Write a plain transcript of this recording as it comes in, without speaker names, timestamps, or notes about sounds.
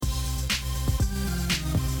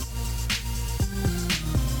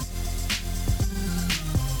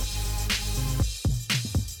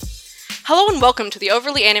Hello and welcome to the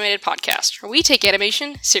Overly Animated Podcast, where we take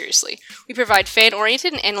animation seriously. We provide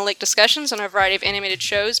fan-oriented and analytic discussions on a variety of animated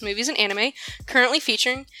shows, movies, and anime, currently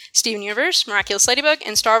featuring Steven Universe, Miraculous Ladybug,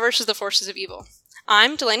 and Star vs. the Forces of Evil.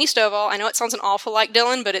 I'm Delaney Stovall. I know it sounds an awful like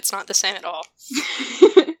Dylan, but it's not the same at all.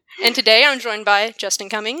 And today I'm joined by Justin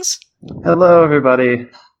Cummings. Hello, everybody.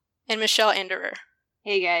 And Michelle Anderer.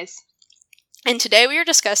 Hey, guys. And today we are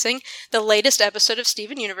discussing the latest episode of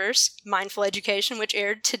Steven Universe, Mindful Education, which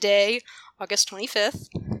aired today, August 25th.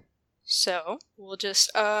 So, we'll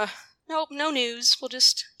just, nope, no news. We'll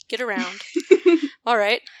just get around.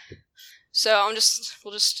 Alright. So,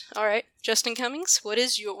 alright. Justin Cummings, what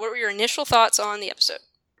were your initial thoughts on the episode?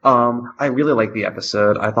 I really liked the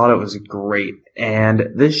episode. I thought it was great. And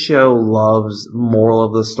this show loves moral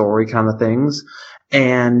of the story kind of things.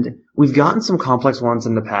 And we've gotten some complex ones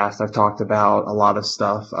in the past. I've talked about a lot of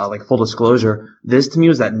stuff, like full disclosure. This to me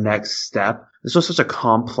was that next step. This was such a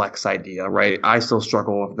complex idea, right? I still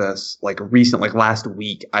struggle with this. Like last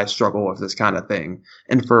week, I struggle with this kind of thing.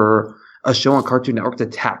 And for a show on Cartoon Network to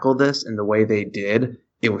tackle this in the way they did,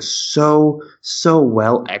 it was so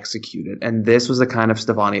well executed. And this was the kind of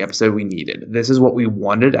Stevonnie episode we needed. This is what we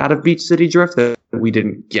wanted out of Beach City Drift that we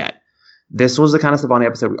didn't get. This was the kind of Stevonnie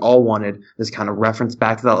episode we all wanted. This kind of reference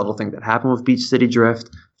back to that little thing that happened with Beach City Drift.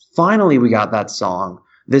 Finally, we got that song.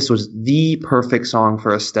 This was the perfect song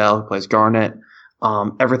for Estelle, who plays Garnet.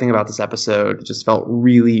 Everything about this episode just felt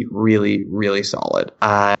really, really, really solid.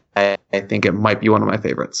 I think it might be one of my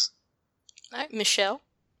favorites. All right, Michelle?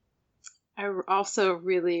 I also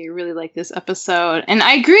really, really like this episode. And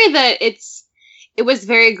I agree that it was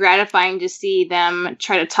very gratifying to see them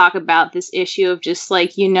try to talk about this issue of just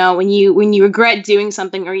like, you know, when you regret doing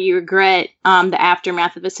something or you regret the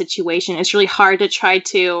aftermath of a situation, it's really hard to try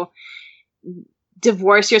to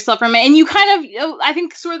divorce yourself from it. And you kind of, I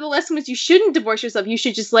think sort of the lesson was you shouldn't divorce yourself. You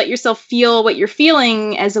should just let yourself feel what you're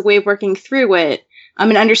feeling as a way of working through it.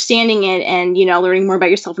 And understanding it and, you know, learning more about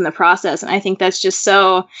yourself in the process. And I think that's just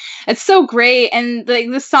it's so great. And like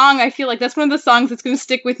the song, I feel like that's one of the songs that's going to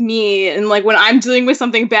stick with me. And like when I'm dealing with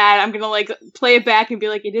something bad, I'm going to like play it back and be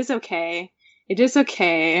like, it is okay. It is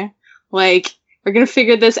okay. Like, we're going to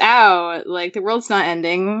figure this out. Like, the world's not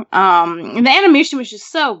ending. And the animation was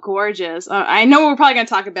just so gorgeous. I know we're probably going to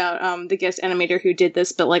talk about the guest animator who did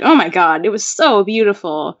this, but like, oh my God, it was so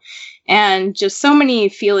beautiful. And just so many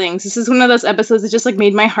feelings. This is one of those episodes that just like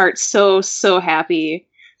made my heart so happy.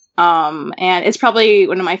 And it's probably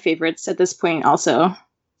one of my favorites at this point also.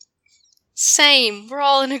 Same. We're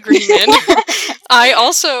all in agreement. I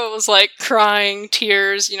also was like crying,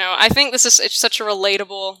 tears, you know. I think it's such a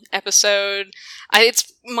relatable episode.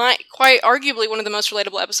 It's quite arguably one of the most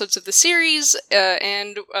relatable episodes of the series,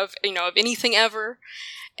 and of anything ever.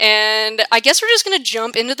 And I guess we're just going to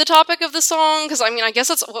jump into the topic of the song, because I guess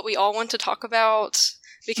that's what we all want to talk about,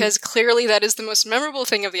 because clearly that is the most memorable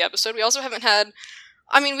thing of the episode. We also haven't had,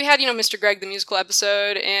 we had, Mr. Greg the musical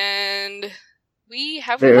episode, and we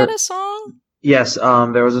had a song? Yes,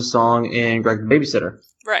 there was a song in Greg the Babysitter.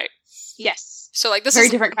 Right. Yes. So like this very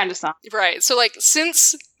is different kind of song. Right. So like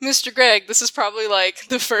since Mr. Greg, this is probably like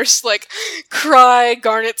the first like cry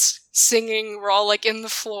Garnet's singing, we're all like in the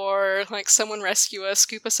floor, like someone rescue us,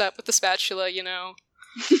 scoop us up with the spatula, you know.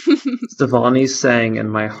 Stevonnie sang in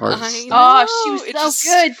my heart. Oh, she was so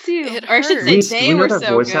good too. Or I should say they were so good.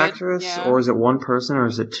 Voice actress, yeah. Or is it one person, or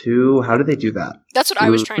is it two? How did they do that? That's what I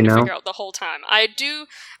was trying to figure out the whole time. I do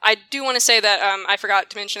want to say that I forgot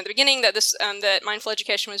to mention at the beginning that this that Mindful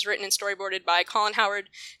Education was written and storyboarded by Colin Howard,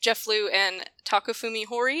 Jeff Liu, and Takafumi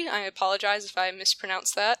Hori. I apologize if I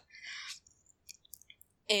mispronounced that.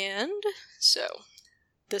 And so,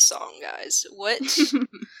 the song, guys. What?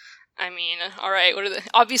 Alright, what are the...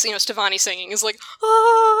 Obviously, Stevonnie singing is like,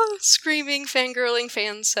 screaming, fangirling,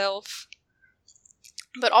 fan self.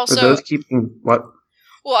 But also... For those keeping... What?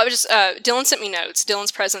 Well, I was just... Dylan sent me notes.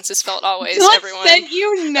 Dylan's presence is felt always, Dylan everyone. Sent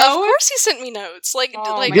you notes? Of course he sent me notes. Like,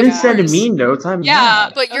 you didn't send me notes, I'm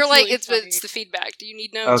mad. But you're like, it's the feedback. Do you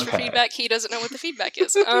need notes for feedback? He doesn't know what the feedback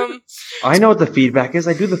is. I know what the feedback is.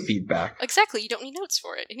 I do the feedback. Exactly, you don't need notes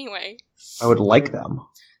for it. Anyway. I would like them.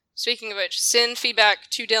 Speaking of which, send feedback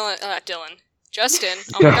to Justin.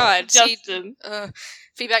 Oh my God. Justin.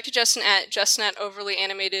 Feedback to Justin at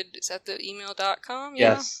justin@overlyanimated. Is that the email.com?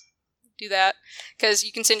 Yeah. Yes. Do that. Because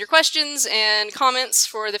you can send your questions and comments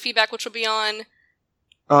for the feedback, which will be on...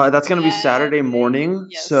 that's going to be Saturday morning,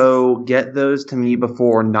 so get those to me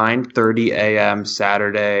before 9:30 a.m.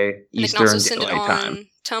 Saturday Eastern Daylight Time.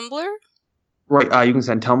 Tumblr? Right, you can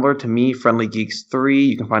send Tumblr to me, Friendly Geeks 3.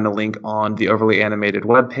 You can find a link on the Overly Animated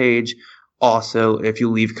webpage. Also, if you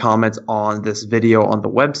leave comments on this video on the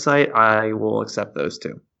website, I will accept those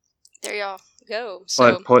too. there y'all go.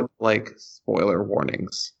 So, but put like spoiler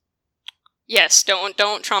warnings. Yes, don't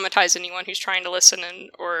traumatize anyone who's trying to listen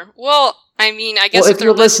I guess if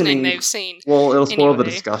they're listening, they've seen. Well, it'll spoil the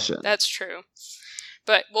anyway. discussion. That's true.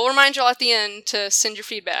 But we'll remind y'all at the end to send your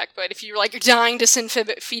feedback. But if you're dying to send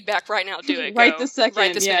feedback right now, do it. Right go. this second.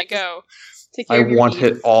 Right this minute, go. I want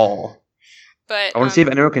it all. But I want to see if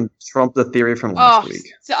anyone can trump the theory from last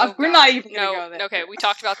week. So we're not even going to go there. Okay, we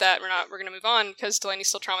talked about that. We're going to move on because Delaney's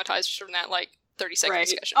still traumatized from that 30-second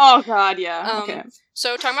discussion. Oh god, yeah. Okay.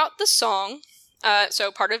 So talking about the song.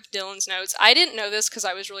 So part of Dylan's notes, I didn't know this because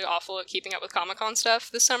I was really awful at keeping up with Comic-Con stuff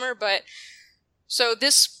this summer, but so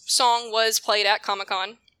this song was played at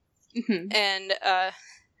Comic-Con, and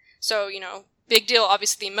so, big deal,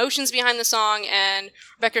 obviously the emotions behind the song, and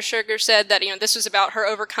Rebecca Sugar said that, this was about her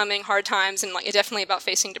overcoming hard times and definitely about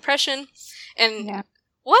facing depression, and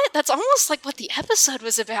what? That's almost like what the episode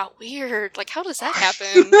was about. Weird. How does that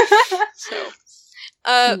happen?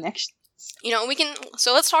 Next.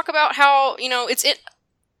 So let's talk about how,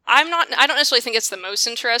 I don't necessarily think it's the most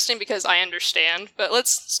interesting because I understand, but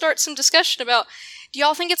let's start some discussion about, do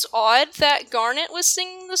y'all think it's odd that Garnet was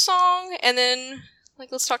singing the song? And then,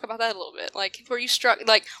 let's talk about that a little bit. Were you struck,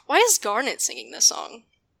 why is Garnet singing this song?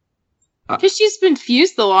 Because she's been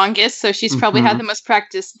fused the longest, so she's probably had the most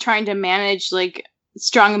practice trying to manage,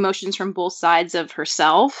 strong emotions from both sides of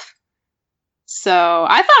herself. So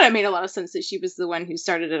I thought it made a lot of sense that she was the one who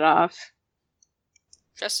started it off.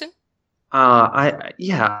 Justin? What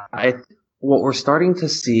we're starting to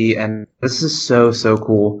see, and this is so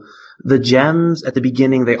cool. The gems at the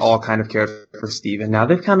beginning, they all kind of cared for Steven. Now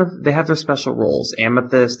they have their special roles.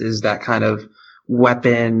 Amethyst is that kind of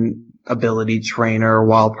weapon ability trainer,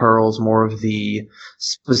 while Pearl's more of the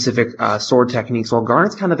specific sword techniques, while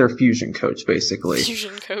Garnet's kind of their fusion coach, basically.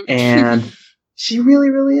 Fusion coach. And she really,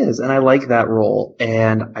 really is. And I like that role.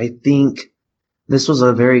 And I think this was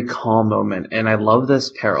a very calm moment, and I love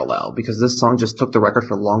this parallel because this song just took the record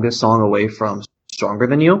for longest song away from Stronger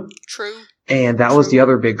Than You. True. And that was the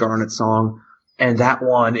other big Garnet song. And that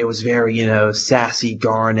one, it was very, sassy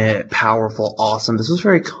Garnet, powerful, awesome. This was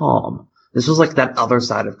very calm. This was that other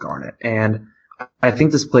side of Garnet. And I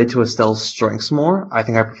think this played to Estelle's strengths more. I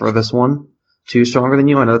think I prefer this one to Stronger Than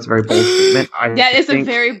You. I know that's a very bold statement. That is a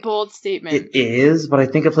very bold statement. It is, but I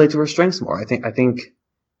think it played to her strengths more. I think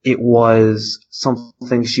it was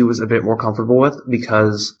something she was a bit more comfortable with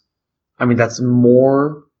because, that's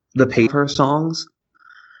more the pace of her songs.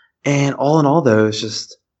 And all in all, though, it's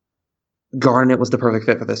just Garnet was the perfect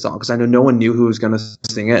fit for this song because I know no one knew who was going to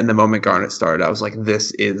sing it. And the moment Garnet started, I was like,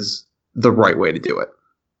 this is the right way to do it.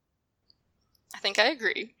 I think I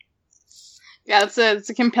agree. Yeah, it's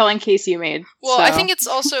a compelling case you made. Well, so. I think it's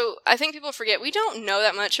also, people forget, we don't know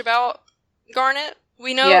that much about Garnet.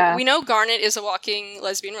 We know Garnet is a walking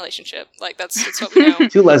lesbian relationship. That's what we know.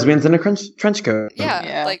 Two lesbians in a trench coat.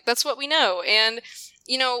 Yeah, that's what we know. And,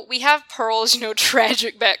 we have Pearl's,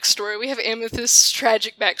 tragic backstory. We have Amethyst's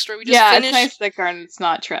tragic backstory. We just finished... it's nice that Garnet's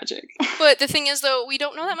not tragic. But the thing is, though, we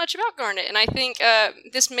don't know that much about Garnet. And I think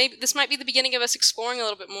this might be the beginning of us exploring a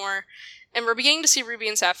little bit more. And we're beginning to see Ruby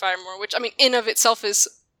and Sapphire more, which, in of itself is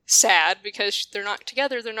sad because they're not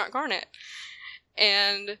together, they're not Garnet.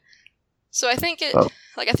 And... So I think I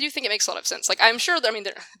do think it makes a lot of sense. I'm sure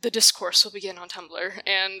that, the discourse will begin on Tumblr,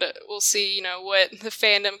 and we'll see, what the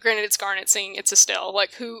fandom, granted it's Garnet singing It's Estelle,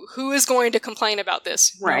 who is going to complain about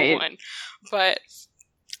this? Right. No one. But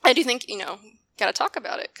I do think, gotta talk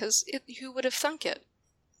about it, because who would have thunk it?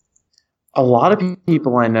 A lot of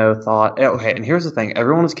people I know thought, okay, and here's the thing,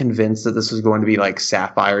 everyone was convinced that this was going to be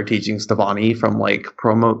Sapphire teaching Stevonnie from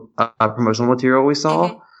promotional material we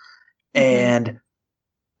saw, and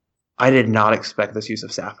I did not expect this use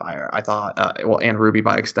of Sapphire. I thought, and Ruby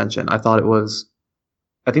by extension. I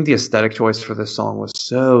think the aesthetic choice for this song was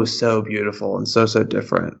so beautiful and so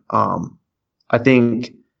different. I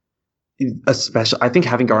think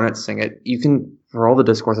having Garnet sing it, you can, for all the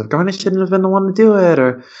discourse of Garnet shouldn't have been the one to do it,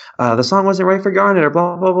 or the song wasn't right for Garnet, or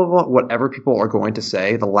blah, blah, blah, blah, whatever people are going to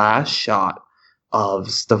say, the last shot of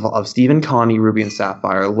Steven, Connie, Ruby, and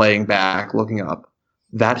Sapphire laying back, looking up,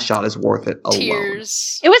 that shot is worth it alone.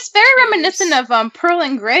 Tears. It was very reminiscent of Pearl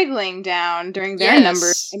and Greg laying down during their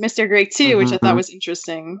number, and Mr. Greg too, which I thought was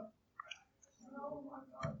interesting.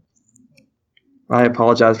 I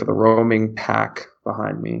apologize for the roaming pack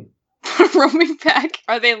behind me. Roaming pack?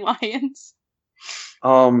 Are they lions?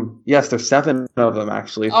 Yes, there's 7 of them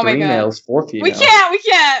actually. Oh 3 males, 4 females. We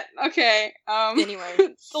can't! Okay.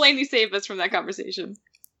 Anyway. Delaney, save us from that conversation.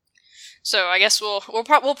 So I guess we'll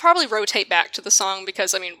probably rotate back to the song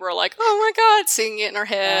because, I mean, we're like, oh my god, singing it in our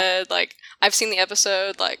head. Yeah. Like, I've seen the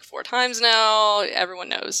episode like 4 times now. Everyone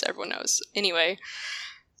knows. Anyway.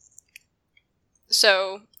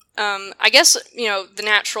 So, I guess, the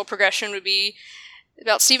natural progression would be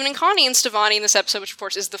about Steven and Connie and Stevonnie in this episode, which of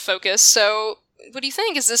course is the focus. So, what do you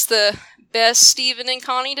think? Is this the best Steven and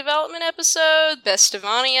Connie development episode? Best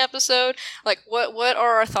Stevonnie episode? Like, what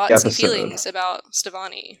are our thoughts and feelings about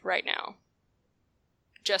Stevonnie right now?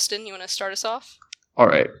 Justin, you want to start us off? All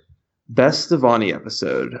right. Best Stevonnie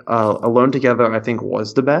episode. Alone Together, I think,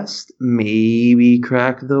 was the best. Maybe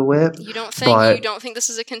Crack the Whip. You don't think this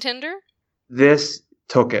is a contender? This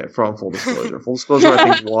took it from Full Disclosure. Full Disclosure,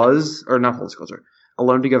 I think, was, or not Full Disclosure.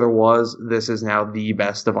 Alone Together was. This is now the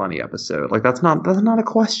best Stevonnie episode. Like, that's not a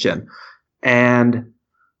question. And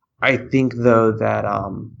I think, though, that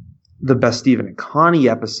the best Steven and Connie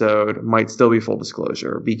episode might still be Full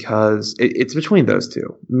Disclosure because it's between those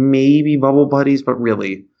two. Maybe Bubble Buddies, but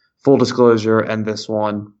really Full Disclosure and this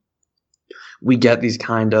one, we get these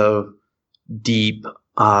kind of deep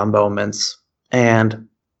moments. And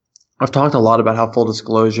I've talked a lot about how Full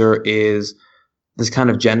Disclosure is this kind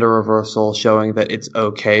of gender reversal showing that it's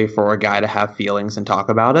okay for a guy to have feelings and talk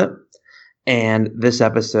about it. And this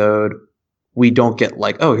episode, we don't get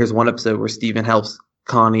like, oh, here's one episode where Steven helps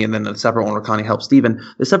Connie and then a separate one where Connie helps Steven.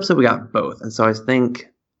 This episode, we got both. And so I think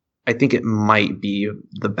it might be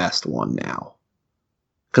the best one now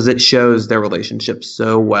because it shows their relationship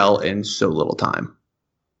so well in so little time.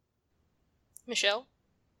 Michelle?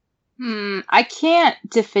 I can't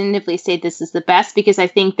definitively say this is the best because I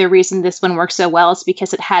think the reason this one works so well is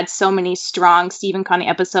because it had so many strong Steve and Connie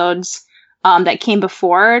episodes that came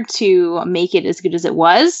before to make it as good as it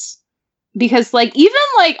was. Because, like, even,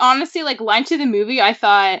 like, honestly, like, Line to the Movie, I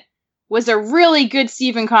thought was a really good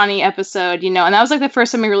Steve and Connie episode, and that was, like, the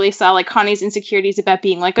first time we really saw, like, Connie's insecurities about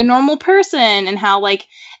being, like, a normal person, and how, like,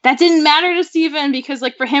 that didn't matter to Steven because,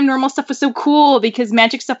 like, for him, normal stuff was so cool because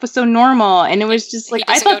magic stuff was so normal, and it was just, like,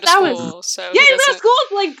 I thought that school, was... So yeah, he doesn't go to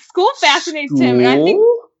school, like, school fascinates him, and I think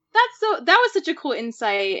that was such a cool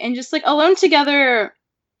insight, and just, like, Alone Together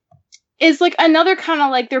is, like, another kind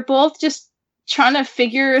of, like, they're both just trying to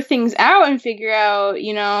figure things out and figure out,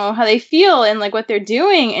 how they feel and like what they're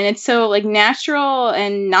doing. And it's so like natural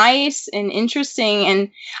and nice and interesting. And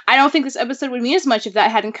I don't think this episode would mean as much if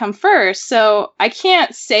that hadn't come first. So I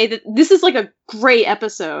can't say that this is like a great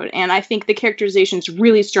episode. And I think the characterization is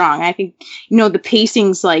really strong. I think, the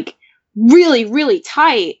pacing's like really, really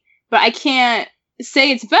tight, but I can't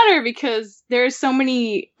say it's better because there's so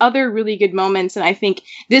many other really good moments, and I think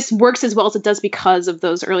this works as well as it does because of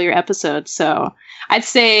those earlier episodes. So I'd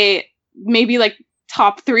say maybe like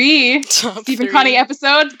top 3 Steve and Connie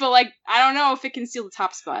episodes, but like I don't know if it can steal the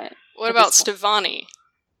top spot. What about Stevonnie?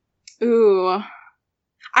 Ooh,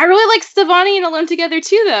 I really like Stevonnie and Alone Together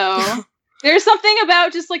too, though. There's something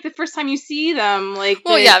about just like the first time you see them, like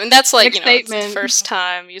and that's like it's the first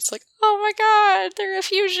time it's like, oh my god, they're a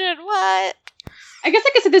fusion. What? I guess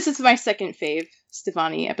I could say this is my second fave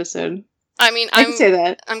Stevonnie episode. I mean, I can say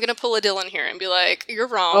that. I'm gonna pull a Dylan here and be like, "You're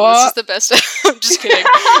wrong. This is the best." I'm just kidding.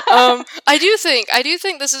 I do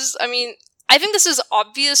think this is. I mean, I think this is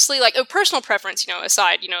obviously like a personal preference.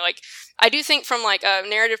 Aside, like I do think from like a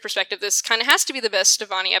narrative perspective, this kind of has to be the best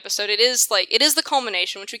Stevonnie episode. It is the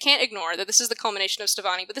culmination, which we can't ignore. That this is the culmination of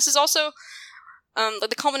Stevonnie, but this is also like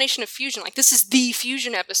the culmination of fusion. Like this is the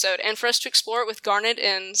fusion episode, and for us to explore it with Garnet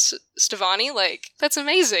and Stevonnie, like that's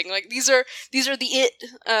amazing. Like these are the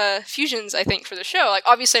fusions, I think, for the show. Like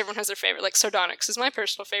obviously everyone has their favorite. Like Sardonyx is my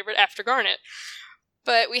personal favorite after Garnet,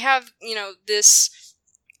 but we have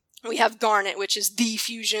we have Garnet, which is the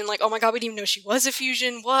fusion. Like, oh my god, we didn't even know she was a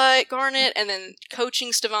fusion. What, Garnet? And then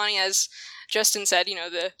coaching Stevonnie, as Justin said,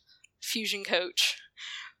 the fusion coach.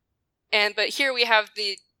 But here we have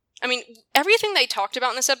everything they talked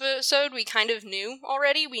about in this episode, we kind of knew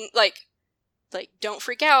already. We, like, don't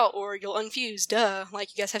freak out or you'll unfuse, duh.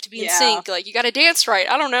 Like, you guys have to be in sync. Like, you gotta dance right.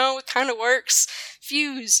 I don't know, it kind of works.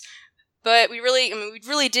 Fuse. But we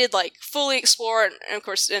really did, like, fully explore, and of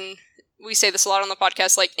course, and we say this a lot on the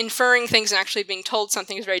podcast, like, inferring things and actually being told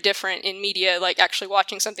something is very different in media, like, actually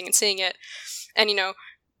watching something and seeing it. And,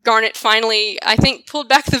 Garnet finally, I think, pulled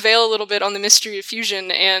back the veil a little bit on the mystery of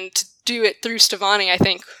fusion, and to do it through Stevonnie, I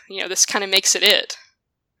think, this kind of makes it.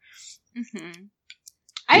 Mm-hmm.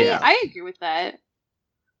 I agree with that.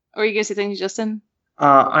 Or are you going to say something, Justin?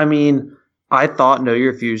 I thought Know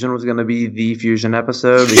Your Fusion was going to be the fusion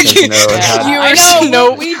episode because, it had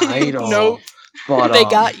no, but they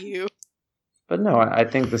got you. But no, I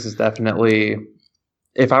think this is definitely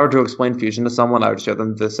if I were to explain fusion to someone, I would show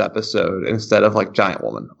them this episode instead of like Giant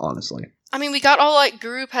Woman, honestly. I mean, we got all like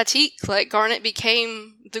Guru Patik, like Garnet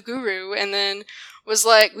became the guru and then was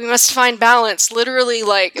like, we must find balance, literally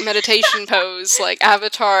like meditation pose, like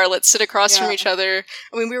Avatar, let's sit across from each other.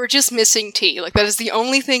 I mean, we were just missing tea. Like, that is the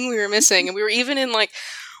only thing we were missing. And we were even in like,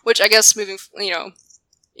 which I guess moving,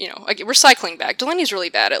 we're cycling back. Delaney's really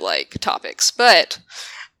bad at like topics, but,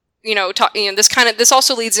 this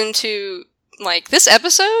also leads into like, this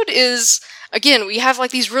episode is, again, we have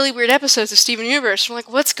like these really weird episodes of Steven Universe. We're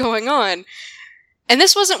like, what's going on? And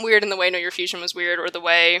this wasn't weird in the way No Your Fusion was weird, or the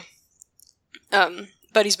way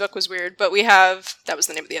Buddy's book was weird, but we have, that was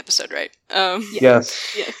the name of the episode, right?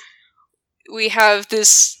 Yes. We have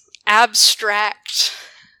this abstract,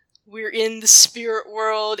 we're in the spirit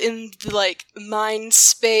world, in the like mind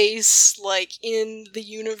space, like in the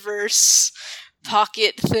universe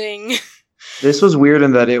pocket thing. This was weird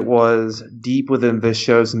in that it was deep within the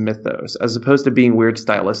show's mythos, as opposed to being weird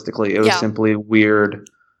stylistically. It was simply weird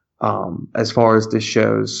as far as the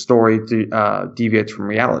show's story deviates from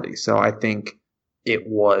reality. So I think it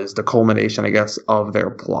was the culmination, I guess, of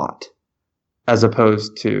their plot, as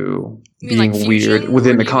opposed to being like weird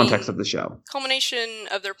within the context of the show. Culmination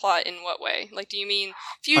of their plot in what way? Like, do you mean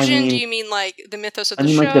fusion? Do you mean like the mythos of the show?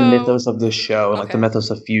 I mean like the mythos of the show, like the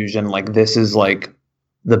mythos of fusion. Like, this is like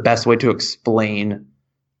the best way to explain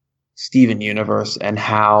Steven Universe and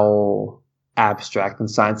how abstract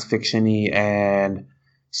and science fiction-y and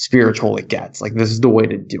spiritual it gets. Like, this is the way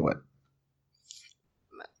to do it.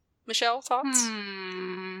 Michelle, thoughts?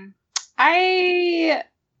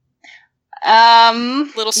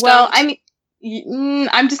 Little stoned? Well, I mean,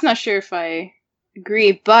 I'm just not sure if I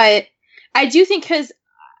agree, but I do think, because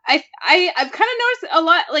I've kind of noticed a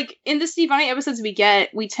lot, like, in the Steve Bonnie episodes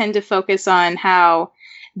we tend to focus on how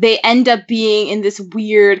they end up being in this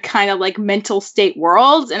weird kind of like mental state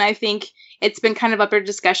world, and I think it's been kind of up for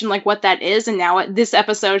discussion, like what that is, and now this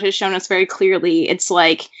episode has shown us very clearly it's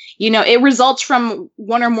like, it results from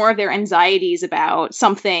one or more of their anxieties about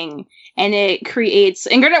something, and it creates,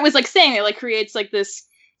 and Garnet was like saying it like creates like this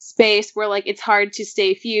space where like it's hard to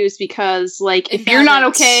stay fused because like if you're not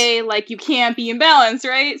okay, like you can't be in balance,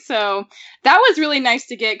 right? So that was really nice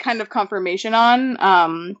to get kind of confirmation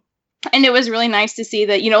on. And it was really nice to see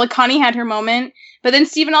that, like Connie had her moment, but then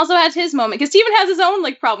Steven also had his moment, because Steven has his own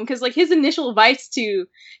like problem, because like his initial advice to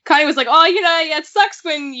Connie was like, it sucks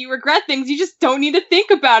when you regret things, you just don't need to think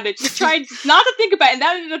about it, just try not to think about it, and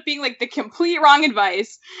that ended up being like the complete wrong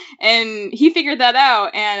advice, and he figured that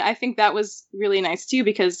out, and I think that was really nice too,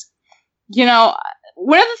 because,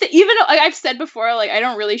 one of the things, even like I've said before, like I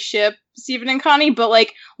don't really ship Steven and Connie, but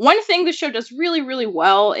like one thing the show does really, really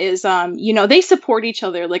well is, they support each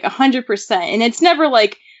other like 100%, and it's never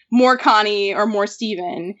like more Connie or more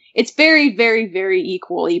Steven. It's very, very, very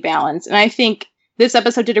equally balanced, and I think this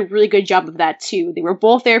episode did a really good job of that too. They were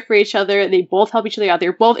both there for each other. They both helped each other out. They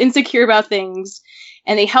were both insecure about things,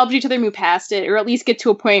 and they helped each other move past it, or at least get to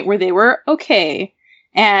a point where they were okay.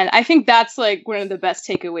 And I think that's like one of the best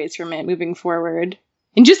takeaways from it moving forward.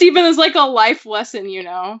 And just even as like a life lesson,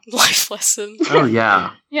 Life lesson. Oh,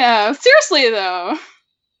 yeah. Yeah, seriously though.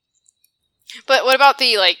 But what about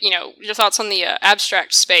the, like, your thoughts on the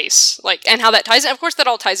abstract space, like, and how that ties in? Of course, that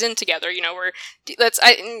all ties in together.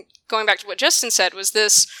 Going back to what Justin said, was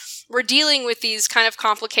this, we're dealing with these kind of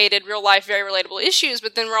complicated, real life, very relatable issues,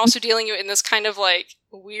 but then we're also dealing with it in this kind of like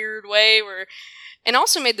weird way and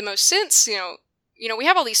also made the most sense. We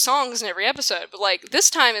have all these songs in every episode, but like this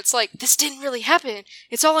time, it's like, this didn't really happen.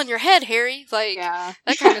 It's all in your head, Harry. Like,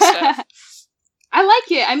 that kind of stuff. I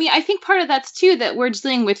like it. I mean, I think part of that's too that we're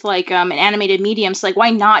dealing with like an animated medium. So like, why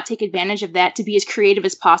not take advantage of that to be as creative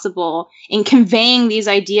as possible in conveying these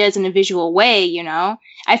ideas in a visual way?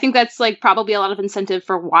 I think that's like probably a lot of incentive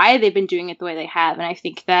for why they've been doing it the way they have, and I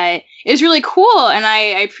think that is really cool, and I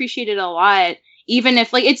appreciate it a lot. Even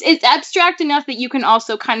if like it's abstract enough that you can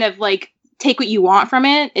also kind of like take what you want from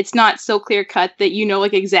it. It's not so clear cut that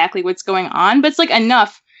like exactly what's going on, but it's like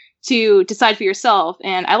enough to decide for yourself,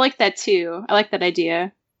 and I like that too. I like that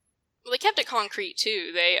idea. Well, they kept it concrete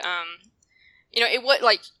too. They, it was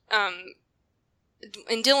like,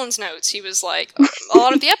 in Dylan's notes, he was like, a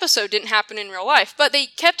lot of the episode didn't happen in real life, but they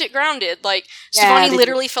kept it grounded. Like, Stevonnie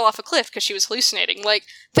literally fell off a cliff because she was hallucinating. Like,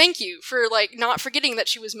 thank you for like not forgetting that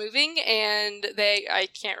she was moving, and I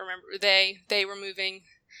can't remember, they were moving,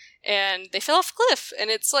 and they fell off a cliff,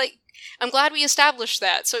 and it's like, I'm glad we established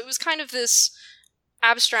that. So it was kind of this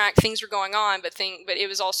abstract, things were going on, but it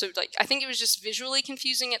was also like, I think it was just visually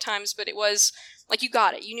confusing at times, but it was like, you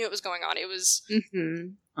got it, you knew it was going on, it was mm-hmm.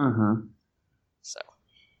 Uh-huh. So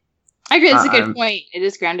I agree. That's a good point. It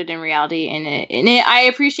is grounded in reality, and I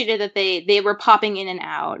appreciated that they were popping in and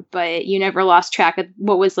out, but you never lost track of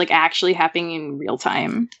what was like actually happening in real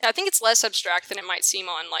time. I think it's less abstract than it might seem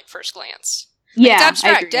on like first glance. Yeah, it's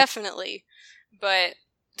abstract, definitely, but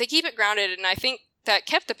they keep it grounded, and I think that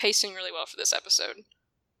kept the pacing really well for this episode.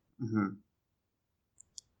 Mm-hmm.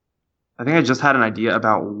 I think I just had an idea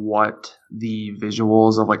about what the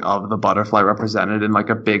visuals of the butterfly represented, and like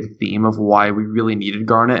a big theme of why we really needed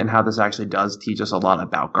Garnet, and how this actually does teach us a lot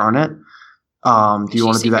about Garnet. Do you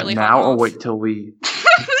want to do that now, or wait till we?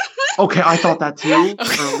 Okay, I thought that too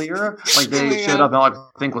earlier. Like they showed up, and all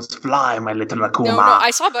I think was "Fly, my little Akuma." No,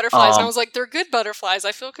 I saw butterflies, and I was like, "They're good butterflies."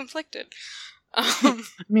 I feel conflicted.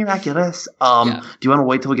 Miraculous. Do you want to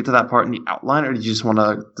wait till we get to that part in the outline, or do you just want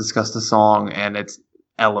to discuss the song and its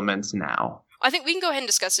elements now? I think we can go ahead and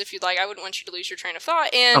discuss it if you'd like. I wouldn't want you to lose your train of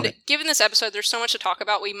thought. And given this episode, there's so much to talk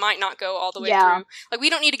about, we might not go all the way through. Like,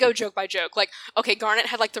 we don't need to go joke by joke. Like, okay, Garnet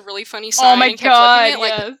had like the really funny sign. Oh my god,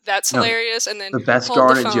 like that's hilarious. And then the best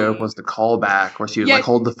Garnet joke was the callback where she was like,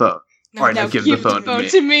 "Hold the phone." All right, now give the phone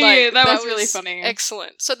to me. Like, that was really funny.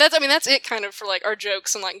 Excellent. So that's it kind of for like our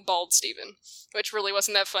jokes and like Bald Steven, which really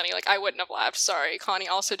wasn't that funny. Like I wouldn't have laughed. Sorry. Connie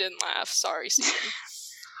also didn't laugh. Sorry, Steven.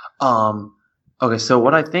 Okay, so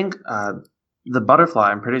what I think, the butterfly,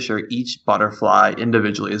 I'm pretty sure each butterfly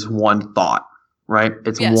individually is one thought, right?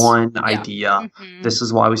 It's one idea. Mm-hmm. This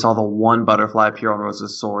is why we saw the one butterfly appear on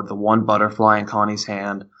Rose's sword, the one butterfly in Connie's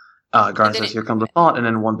hand. Garnet says, "Here comes a thought," and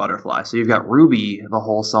then one butterfly. So you've got Ruby, the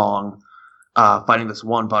whole song, fighting this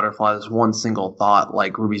one butterfly, this one single thought.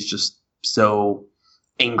 Like, Ruby's just so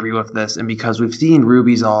angry with this. And because we've seen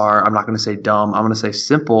Rubies are, I'm not going to say dumb, I'm going to say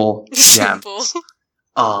simple. Simple.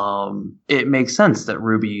 It makes sense that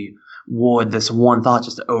Ruby would, this one thought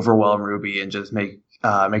just overwhelm Ruby and just make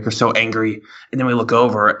her so angry. And then we look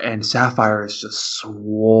over and Sapphire is just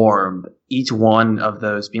swarmed. Each one of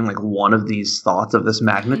those being like one of these thoughts of this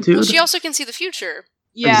magnitude. Well, she also can see the future.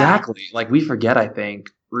 Yeah. Exactly. Like, we forget, I think,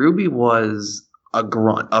 Ruby was a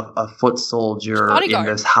grunt, a foot soldier in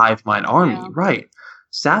this hive mind army. Yeah. Right.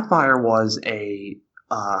 Sapphire was a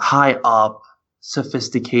high up,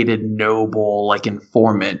 sophisticated, noble, like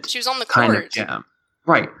informant. She was on the kind court. Of gem.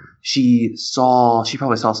 Right. She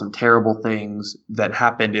probably saw some terrible things that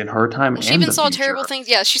happened in her time. Well, she even saw terrible things.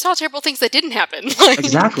 Yeah, she saw terrible things that didn't happen. Like,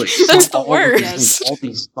 exactly. That's the worst. All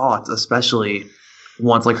these thoughts, especially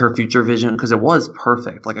once like her future vision, because it was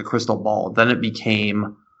perfect, like a crystal ball. Then it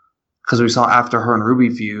became, because we saw after her and Ruby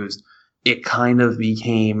fused, it kind of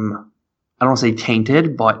became, I don't want to say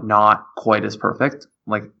tainted, but not quite as perfect.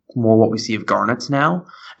 Like more what we see of Garnet's now,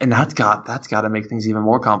 and that's got to make things even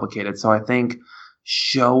more complicated. So I think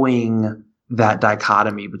showing that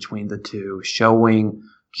dichotomy between the two, showing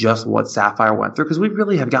just what Sapphire went through, because we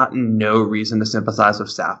really have gotten no reason to sympathize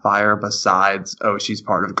with Sapphire besides, she's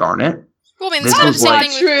part of Garnet. Well, I mean, it's kind of the same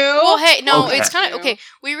thing. True. Well, hey, no, it's kind of okay.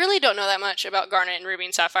 We really don't know that much about Garnet and Ruby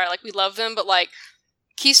and Sapphire. Like, we love them, but like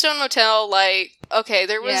Keystone Motel, like, okay,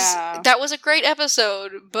 that was a great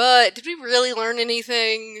episode, but did we really learn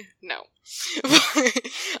anything? No.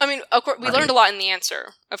 I mean, of course, we learned a lot in The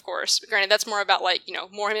Answer, of course. Granted, that's more about, like,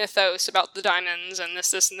 more mythos about the diamonds and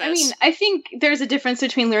this, and this. I mean, I think there's a difference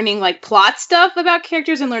between learning, like, plot stuff about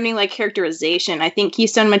characters and learning, like, characterization. I think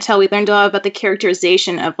Keystone Motel, we learned a lot about the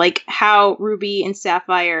characterization of, like, how Ruby and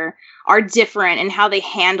Sapphire are different and how they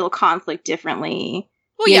handle conflict differently.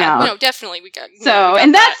 Well, yeah, no, definitely. We got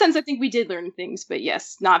in that sense, I think we did learn things, but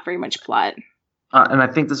yes, not very much plot. And I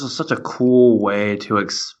think this was such a cool way to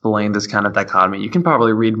explain this kind of dichotomy. You can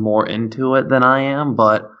probably read more into it than I am,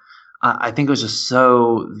 but I think it was just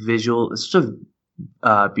so visual. It's such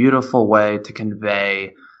a beautiful way to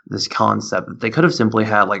convey this concept that they could have simply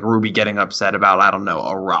had like Ruby getting upset about, I don't know,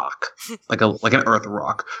 a rock, like an earth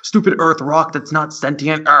rock, stupid earth rock that's not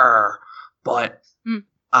sentient. But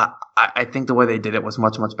I think the way they did it was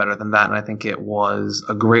much, much better than that, and I think it was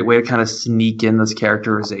a great way to kind of sneak in this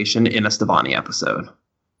characterization in a Stevonnie episode.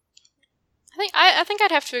 I think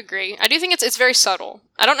I'd have to agree. I do think it's very subtle.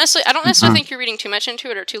 I don't necessarily think you're reading too much into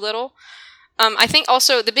it or too little. I think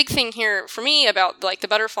also the big thing here for me about like the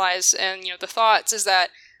butterflies and the thoughts is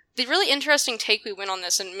that the really interesting take we went on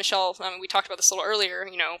this, and Michelle, we talked about this a little earlier.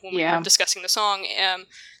 When we were discussing the song.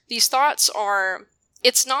 These thoughts are.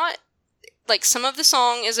 It's not. Like, some of the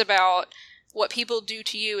song is about what people do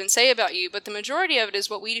to you and say about you, but the majority of it is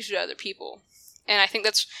what we do to other people. And I think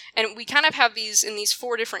and we kind of have these in these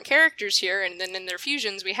 4 different characters here, and then in their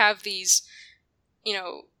fusions, we have these, we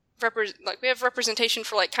have representation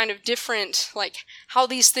for, like, kind of different, like, how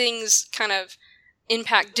these things kind of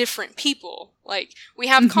impact different people. Like, we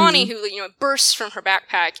have Connie who, bursts from her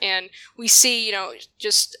backpack, and we see,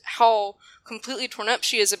 just how completely torn up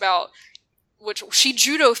she is about, which she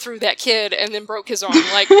judo threw that kid and then broke his arm.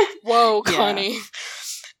 Like, whoa, Connie. Yeah.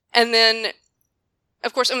 And then,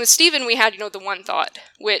 of course, and with Steven, we had, the one thought,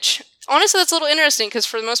 which, honestly, that's a little interesting, because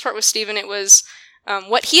for the most part with Steven, it was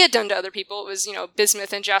what he had done to other people. It was,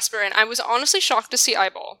 Bismuth and Jasper, and I was honestly shocked to see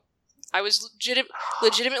Eyeball. I was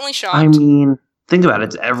legitimately shocked. I mean, think about it.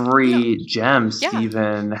 It's every gem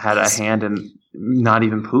Steven had a hand in, not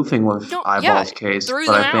even poofing with Eyeball's case. Threw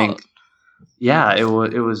but them I think, out.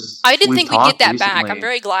 It was. I didn't think we'd get that back. I'm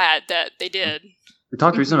very glad that they did. We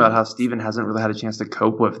talked recently about how Steven hasn't really had a chance to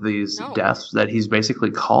cope with these deaths that he's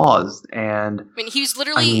basically caused, and I mean, he's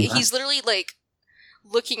literally like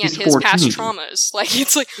looking at his 14. Past traumas. Like,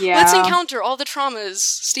 it's like, let's encounter all the traumas.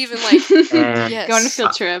 Steven, like, yes. Go on a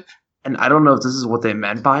field trip. And I don't know if this is what they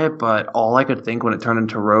meant by it, but all I could think when it turned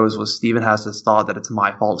into Rose was Steven has this thought that it's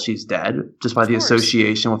my fault she's dead, just by the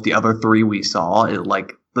association with the other three we saw. It,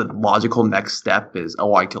 like, the logical next step is,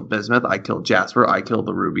 I killed Bismuth, I killed Jasper, I killed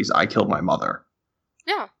the Rubies, I killed my mother.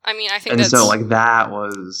 Yeah, I mean, I think that's... And so, like, that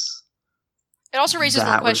was... It also raises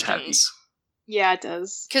more questions. Yeah, it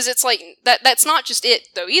does. Because it's like, that's not just it,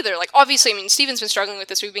 though, either. Like, obviously, I mean, Steven's been struggling with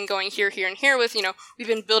this. We've been going here, and here with, we've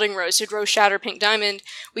been building Rose. Did Rose shatter Pink Diamond?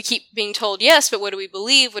 We keep being told yes, but what do we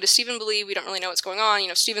believe? What does Steven believe? We don't really know what's going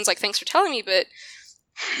on. Steven's like, thanks for telling me, but...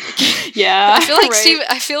 yeah, I feel like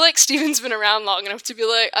I feel like Steven's been around long enough to be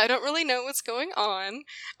like, I don't really know what's going on.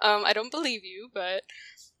 I don't believe you, but...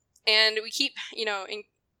 And we keep,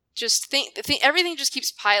 just everything just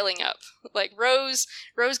keeps piling up. Like, Rose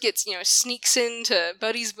gets, sneaks into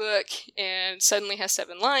Buddy's book and suddenly has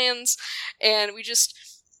 7 lions, and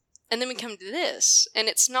then we come to this, and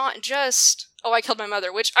it's not just, I killed my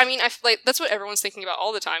mother, which, I mean, I feel like that's what everyone's thinking about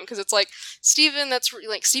all the time, because it's like, Steven,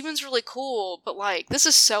 Steven's really cool, but, like, this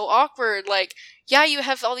is so awkward. Like, yeah, you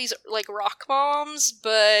have all these, like, rock moms,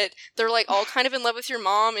 but they're, like, all kind of in love with your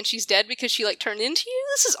mom, and she's dead because she, like, turned into you?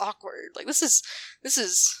 This is awkward. Like, this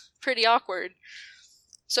is pretty awkward.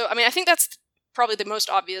 So, I mean, I think that's probably the most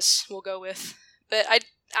obvious we'll go with. But I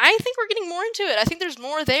think we're getting more into it. I think there's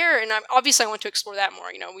more there, and obviously I want to explore that more.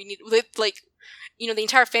 We need, like, the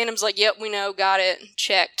entire fandom's like, yep, we know, got it,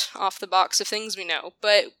 checked off the box of things we know.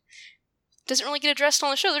 But it doesn't really get addressed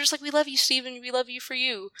on the show. They're just like, we love you, Steven, we love you for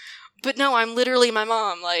you. But no, I'm literally my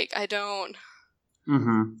mom. Like, I don't...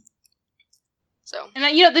 Mm-hmm. So.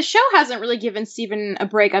 And, the show hasn't really given Steven a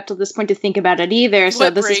break up to this point to think about it either, so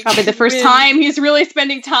this is probably the first time he's really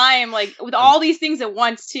spending time, like, with all these things at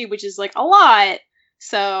once, too, which is, like, a lot.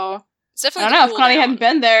 So, it's definitely I don't know, if Connie hadn't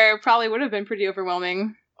been there, it probably would have been pretty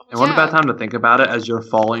overwhelming. And what a bad time to think about it as you're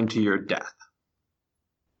falling to your death.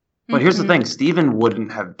 But here's the thing, Steven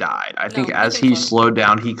wouldn't have died. I think as he slowed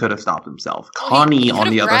down, he could have stopped himself. Connie, on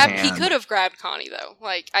the other hand... He could have grabbed Connie, though.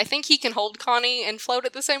 Like, I think he can hold Connie and float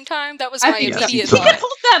at the same time. That was my immediate thought. He could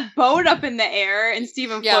hold that boat up in the air and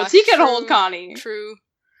Steven floats. He could hold Connie. True.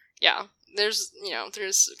 Yeah. There's,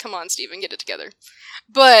 come on, Steven, get it together.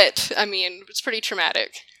 But, I mean, it's pretty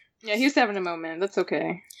traumatic. Yeah, he was having a moment. That's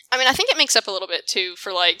okay. I mean, I think it makes up a little bit, too,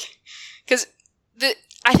 for, like... Because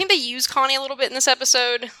I think they use Connie a little bit in this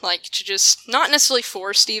episode, like, to just, not necessarily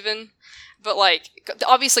for Steven, but, like,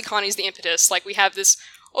 obviously Connie's the impetus. Like, we have this,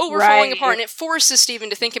 we're falling apart, and it forces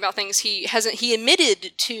Steven to think about things he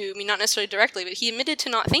admitted to, I mean, not necessarily directly, but he admitted to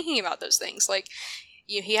not thinking about those things. Like,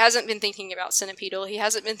 he hasn't been thinking about Centipedal, he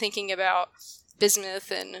hasn't been thinking about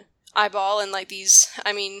Bismuth and Eyeball, and, like, these,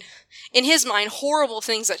 I mean, in his mind, horrible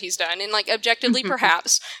things that he's done, and, like, objectively,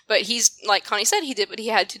 perhaps, but he's, like Connie said, he did what he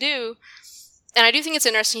had to do. And I do think it's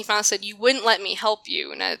interesting he finally said, you wouldn't let me help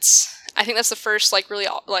you. And I think that's the first, like, really,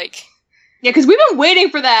 like... Yeah, because we've been waiting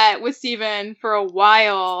for that with Steven for a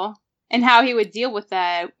while. And how he would deal with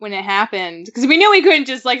that when it happened. Because we knew he couldn't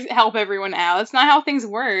just, like, help everyone out. That's not how things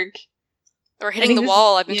work. Or hitting the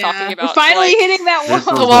wall I've been talking about. We're finally hitting that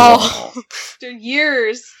wall. The wall. After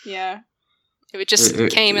years. Yeah. It just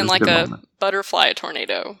came in like a butterfly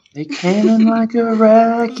tornado. It came in like a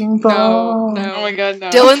wrecking ball. No. Oh my god, no.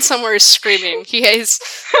 Dylan somewhere is screaming.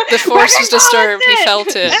 The force was disturbed. He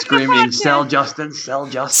felt it. Screaming, sell Justin, sell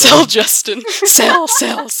Justin. Sell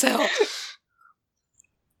Justin. Sell.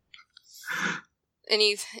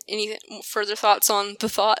 Any further thoughts on the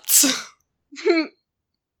thoughts?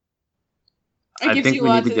 I think we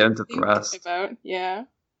need to get into the rest. Yeah.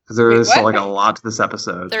 Because there is still, like, a lot to this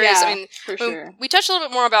episode. There is. I mean, for sure. We touched a little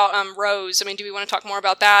bit more about Rose. I mean, do we want to talk more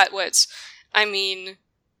about that? What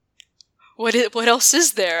what else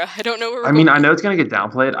is there? I don't know where we're I mean, going. I know it's going to get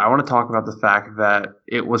downplayed. I want to talk about the fact that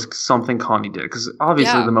it was something Connie did. Because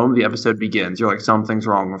obviously, Yeah. the moment the episode begins, you're like, something's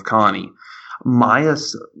wrong with Connie.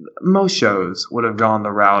 Most shows would have gone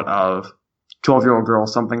the route of 12-year-old girl,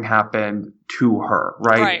 something happened to her,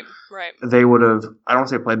 right? Right. They would have, I don't want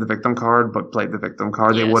to say played the victim card, but played the victim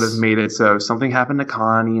card. They would have Yes. made it so something happened to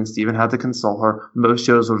Connie and Steven had to console her. Most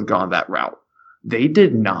shows would have gone that route. They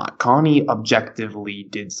did not. Connie objectively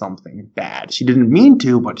did something bad. She didn't mean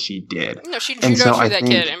to, but she did. No, she And judo so through I that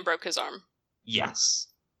think- kid and broke his arm. Yes.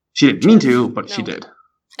 She didn't mean to, but she No. did.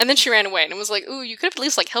 And then she ran away and it was like, ooh, you could have at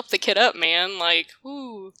least like helped the kid up, man. Like,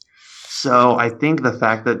 ooh. So I think the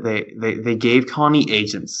fact that they gave Connie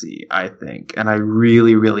agency, I think, and I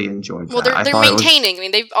really, really enjoyed that. Well, they're I thought it was- maintaining. I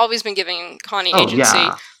mean, they've always been giving Connie Oh, agency.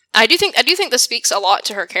 yeah. I do think this speaks a lot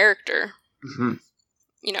to her character. Mhm.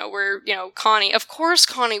 You know, where, you know, Connie, of course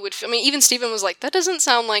Connie would, I mean, even Steven was like, that doesn't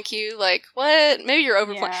sound like you. Like, what? Maybe you're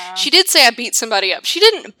overplaying. Yeah. She did say I beat somebody up. She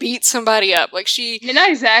didn't beat somebody up. Like, she I mean,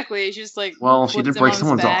 not exactly. She's just like, Well, she flipped did him break on his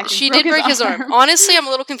someone's back arm. and She broke did break his arm. arm. Honestly, I'm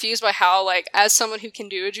a little confused by how, like, as someone who can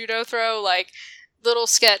do a judo throw, like, little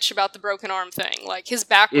sketch about the broken arm thing. Like, his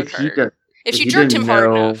back would If he hurt. did, if she he jerked him didn't hard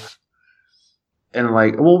know- enough. and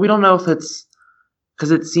like, well, we don't know if it's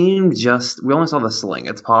because it seemed just we only saw the sling.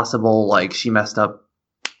 It's possible like she messed up.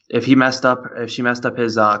 If she messed up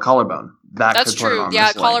his collarbone, That's could put it true. on Yeah,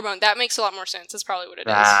 the sling. collarbone. That makes a lot more sense. That's probably what it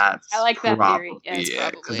is. That's I like that theory. Yeah, that's it,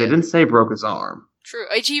 probably because it. they didn't say broke his arm. True.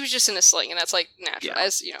 He was just in a sling, and that's like natural. Yeah.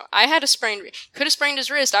 As you know, I had a could have sprained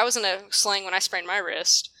his wrist. I was in a sling when I sprained my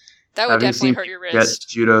wrist. That would Having definitely seen hurt your Get wrist.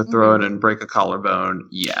 judo thrown and break a collarbone.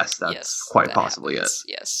 Yes, that's Yes, quite that possibly happens.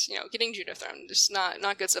 Yes, you know, getting judo thrown, just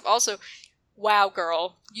not good stuff. Also, wow,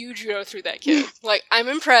 girl, you judo through that kid. Like, I'm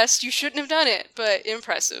impressed. You shouldn't have done it, but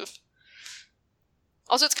impressive.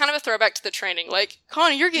 Also, it's kind of a throwback to the training. Like,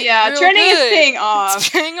 Connie, you're getting real training is good. paying It's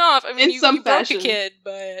off. paying off. I mean, In you some broke a fashion. kid,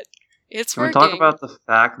 but it's Can we working. talk about the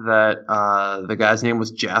fact that the guy's name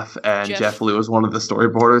was Jeff, and Jeff. Jeff Liu was one of the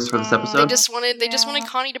storyboarders for this Aw. episode? They just wanted Yeah.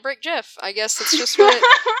 Connie to break Jeff. I guess that's just what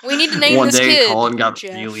we need to name One this day, kid. Colin got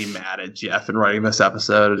Jeff. really mad at Jeff in writing this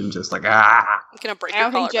episode, and just like, ah. I'm gonna break I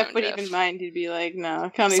your don't think Jeff collarbone, would even mind. He'd be like,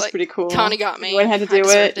 no, Connie's like, pretty cool. Connie got me. You wouldn't have to I do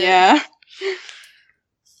deserved it. it. Yeah.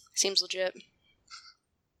 Seems legit.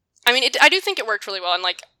 I mean, I do think it worked really well, and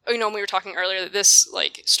like, you know, we were talking earlier that this,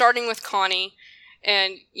 like, starting with Connie,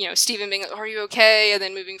 and, you know, Steven being like, are you okay? And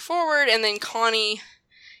then moving forward, and then Connie,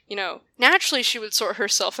 you know, naturally she would sort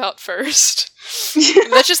herself out first.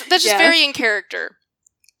 that's just Yeah. very in character.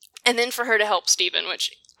 And then for her to help Steven,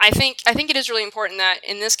 which I think it is really important that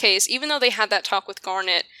in this case, even though they had that talk with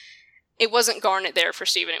Garnet, it wasn't Garnet there for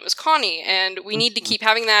Steven, it was Connie, and we need to keep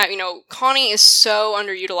having that. You know, Connie is so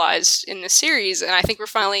underutilized in this series, and I think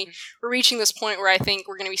we're reaching this point where I think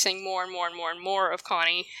we're going to be seeing more and more and more and more of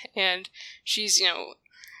Connie, and she's, you know,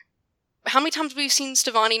 how many times have we seen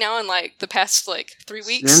Stevani now in, like, the past, like, 3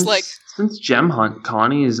 weeks? Since Gem Hunt,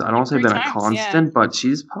 Connie's, I don't want to say 3 been a times, constant, but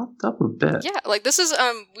she's popped up a bit. Yeah, like, this is,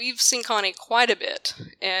 we've seen Connie quite a bit,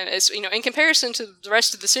 and it's, you know, in comparison to the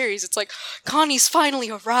rest of the series, it's like, Connie's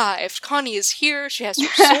finally arrived, Connie is here, she has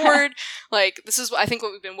her sword, like, this is, I think,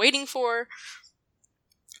 what we've been waiting for.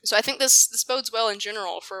 So I think this bodes well in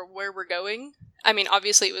general for where we're going. I mean,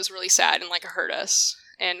 obviously it was really sad and, like, hurt us.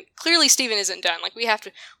 And clearly Steven isn't done. Like, we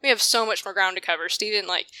have so much more ground to cover. Steven,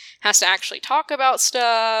 like, has to actually talk about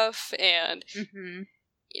stuff, and, Mhm.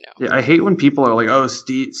 you know. Yeah, I hate when people are like, oh,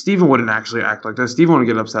 Steven wouldn't actually act like this. Steven wouldn't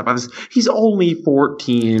get upset by this. He's only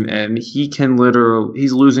 14, and he's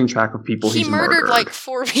losing track of people He he's murdered, like,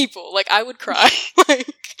 4 people. Like, I would cry. Like,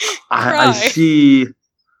 I cry. see.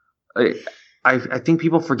 I think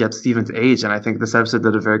people forget Steven's age, and I think this episode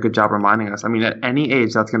did a very good job reminding us. I mean, at any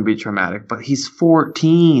age, that's going to be traumatic, but he's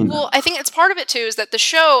 14. Well, I think it's part of it, too, is that the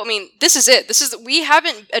show, I mean, this is it. We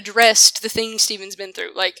haven't addressed the things Steven's been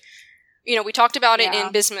through. Like, you know, we talked about it Yeah.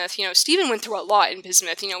 in Bismuth. You know, Steven went through a lot in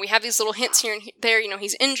Bismuth. You know, we have these little hints here and there. You know,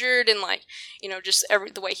 he's injured, and, like, you know, just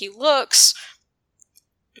the way he looks.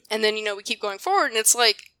 And then, you know, we keep going forward, and it's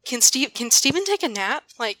like, can Steven take a nap?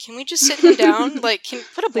 Like, can we just sit him down? Like, can we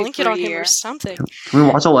put a Sleep blanket for a on him year. or something? Can we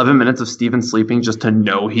watch 11 minutes of Steven sleeping just to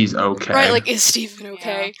know he's okay? Right, like, is Steven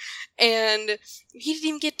okay? And he didn't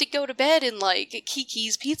even get to go to bed in, like,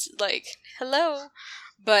 Kiki's Pizza. Like, hello.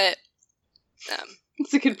 But,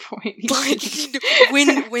 That's a good point. like,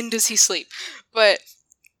 when does he sleep? But,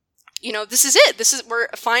 you know, this is it. We're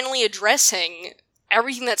finally addressing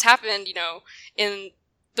everything that's happened, you know, in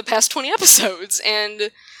the past 20 episodes. And,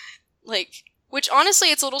 like, which honestly,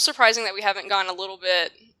 it's a little surprising that we haven't gone a little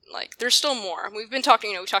bit, like, there's still more. We've been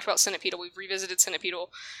talking, you know, we talked about Centipedal, we've revisited Centipedal,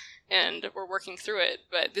 and we're working through it.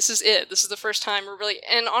 But this is it. This is the first time we're really,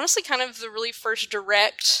 and honestly, kind of the really first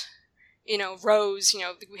direct, Rose.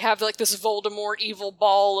 We have like this Voldemort evil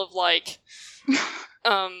ball of like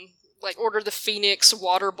Order of the Phoenix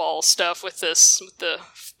water ball stuff with the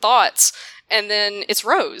thoughts, and then it's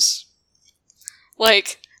Rose.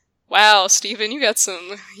 Like, wow, Steven, you have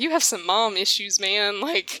some mom issues, man.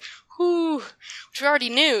 Like, whew, which we already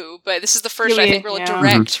knew, but this is the first, I think, really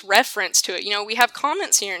direct reference to it. We have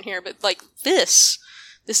comments here and here, but like this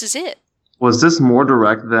is it. Was this more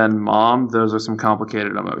direct than Mom? Those are some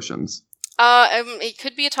complicated emotions. It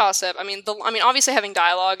could be a toss-up. I mean, obviously having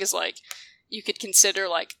dialogue is like, you could consider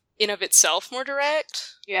like in of itself more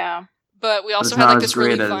direct. Yeah. But we also have like this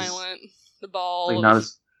really violent, the ball. Like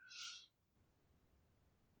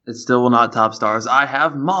it still will not top Stars. I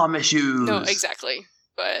have mom issues. No, exactly.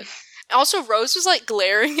 But also, Rose was like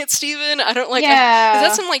glaring at Steven. I don't like. Yeah,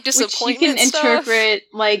 that's some like disappointment. Which you can interpret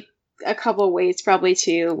like a couple ways, probably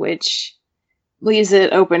too, which leaves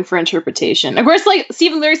it open for interpretation. Of course, like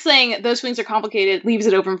Steven Leary saying those things are complicated leaves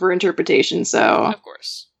it open for interpretation. So, of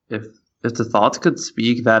course, if the thoughts could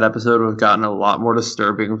speak, that episode would have gotten a lot more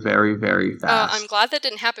disturbing very, very fast. I'm glad that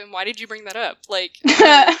didn't happen. Why did you bring that up? Like.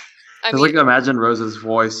 I mean, imagine Rose's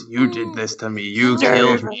voice. You did this to me. You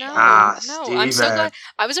killed me. No, Steven. I'm so glad.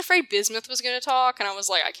 I was afraid Bismuth was going to talk, and I was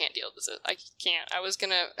like, I can't deal with this. I can't. I was going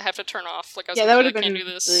to have to turn off. Like, I was that would have been can't do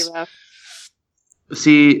this. Really rough.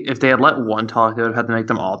 See, if they had let one talk, they would have had to make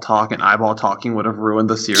them all talk, and eyeball talking would have ruined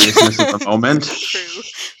the seriousness of the moment.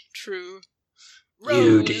 True. Rose.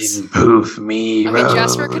 You didn't poof me, Rose. I mean,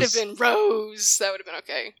 Jasper could have been Rose. That would have been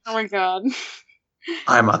okay. Oh my god.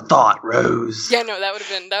 I'm a thought, Rose. Yeah, no, that would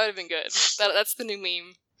have been good. That's the new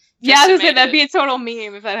meme. Yeah, I was gonna say that'd be a total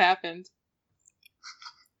meme if that happened.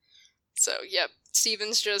 So, yep,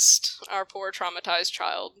 Steven's just our poor traumatized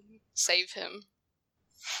child. Save him.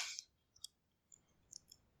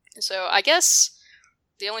 So, I guess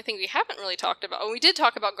the only thing we haven't really talked about. Oh, we did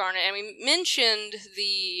talk about Garnet, and we mentioned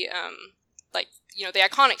the the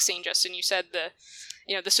iconic scene. Justin, you said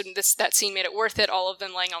that scene made it worth it. All of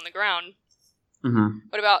them laying on the ground. Mm-hmm.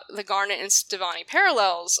 What about the Garnet and Stevonnie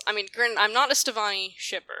parallels? I mean, I'm not a Stevonnie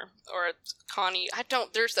shipper, or Connie.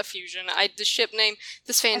 There's a fusion. The ship name,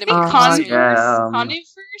 this fandom.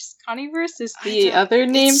 Connieverse is the other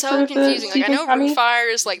name. It's so confusing. Like, I know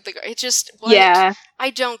Rootfire is like it just, what? Yeah. I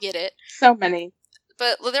don't get it. So many.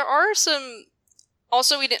 But there are some,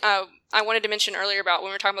 also I wanted to mention earlier about when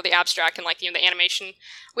we were talking about the abstract and like, the animation.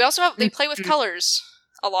 We also have, they play with colors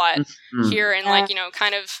a lot here, and like,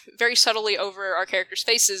 kind of very subtly over our characters'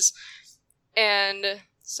 faces. And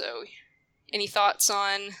so, any thoughts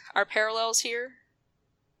on our parallels here?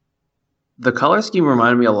 The color scheme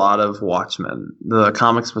reminded me a lot of Watchmen, the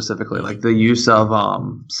comic specifically, like the use of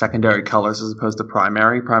secondary colors as opposed to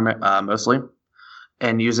primary mostly,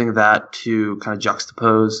 and using that to kind of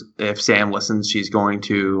juxtapose. If Sam listens, she's going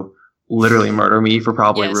to literally murder me for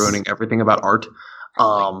probably ruining everything about art.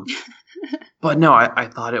 But no, I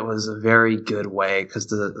thought it was a very good way, because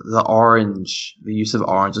the orange, the use of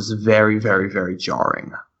orange is very, very, very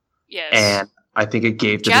jarring. Yes. And I think it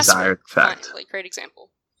gave the desired effect. Great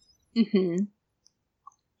example. Mm-hmm.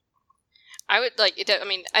 I would like it.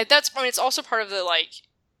 It's also part of the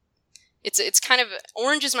It's kind of,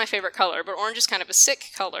 orange is my favorite color, but orange is kind of a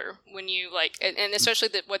sick color when you and especially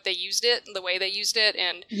the way they used it,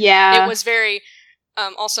 and it was very.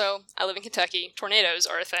 Also, I live in Kentucky. Tornadoes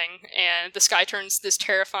are a thing, and the sky turns this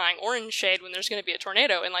terrifying orange shade when there's going to be a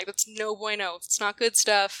tornado, and that's no bueno. It's not good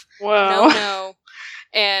stuff. Whoa. No.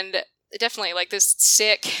 And definitely, this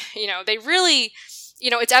sick. They really,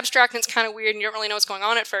 it's abstract and it's kind of weird, and you don't really know what's going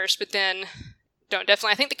on at first, but then.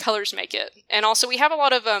 I think the colors make it. And also we have a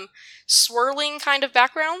lot of swirling kind of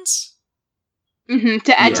backgrounds. Mm-hmm,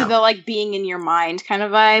 to add to the being in your mind kind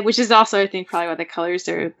of vibe, which is also I think probably why the colors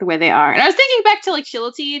are the way they are. And I was thinking back to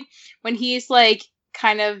Shillitude when he's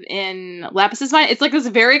kind of in Lapis's mind. It's this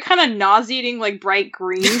very kind of nauseating bright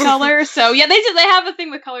green color. So yeah, they have a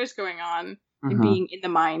thing with colors going on and being in the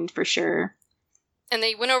mind for sure. And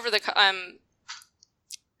they went over the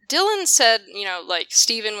Dylan said,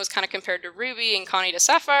 Steven was kind of compared to Ruby and Connie to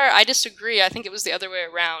Sapphire. I disagree. I think it was the other way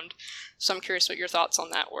around. So I'm curious what your thoughts on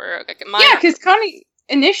that were. Yeah, because Connie,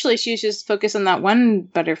 initially, she was just focused on that one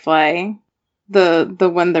butterfly. The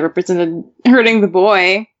one that represented hurting the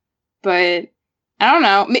boy. But, I don't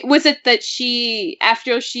know. Was it that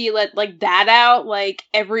after she let, that out,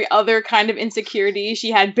 every other kind of insecurity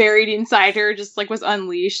she had buried inside her just, was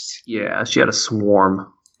unleashed? Yeah, she had a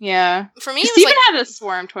swarm. Yeah. For me, Steven had a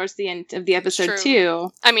swarm towards the end of the episode, too.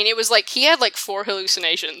 I mean, it was he had 4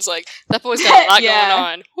 hallucinations. That boy's got a lot going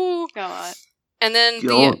on. Woo. Got a lot. And then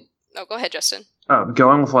Oh, go ahead, Justin.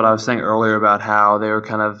 Going with what I was saying earlier about how they were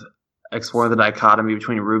kind of exploring the dichotomy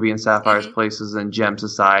between Ruby and Sapphire's places in gem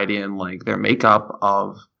society and like their makeup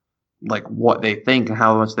of like what they think and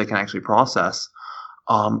how much they can actually process.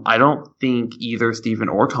 I don't think either Steven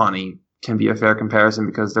or Connie can be a fair comparison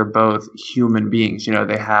because they're both human beings. You know,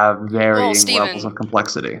 they have varying levels of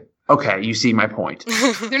complexity. Okay, you see my point.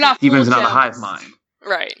 They're not. Steven's not a hive mind.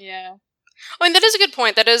 Right. Yeah. I mean, that is a good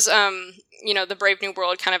point. That is, the Brave New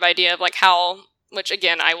World kind of idea of like how, which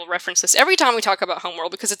again, I will reference this every time we talk about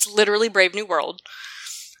Homeworld because it's literally Brave New World.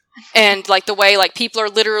 And like the way like people are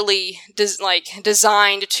literally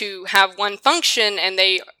designed to have one function and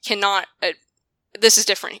they cannot, this is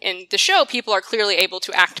different. In the show, people are clearly able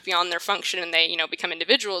to act beyond their function and they, become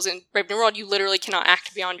individuals. In Brave New World, you literally cannot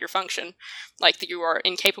act beyond your function. Like that you are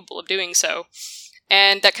incapable of doing so.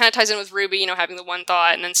 And that kind of ties in with Ruby, having the one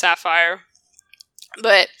thought, and then Sapphire.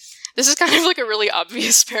 But this is kind of like a really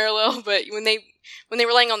obvious parallel, but when they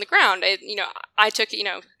were laying on the ground, I took,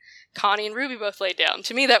 Connie and Ruby both laid down.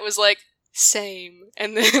 To me, that was like, same.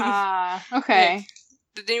 And then... okay.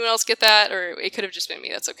 Did anyone else get that? Or it could have just been me.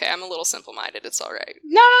 That's okay. I'm a little simple-minded. It's all right.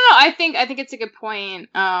 No. I think it's a good point.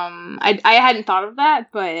 I hadn't thought of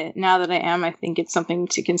that, but now that I am, I think it's something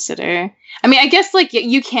to consider. I mean, I guess, like,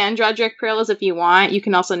 you can draw direct parallels if you want. You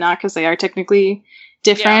can also not, because they are technically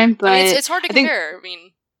different, but... I mean, it's hard to compare.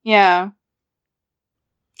 Yeah.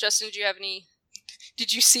 Justin, did you have any...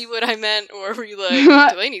 Did you see what I meant, or were you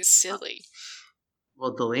like, Delaney's silly?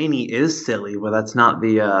 Well, Delaney is silly, but that's not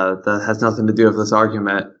that has nothing to do with this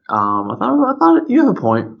argument. I thought you have a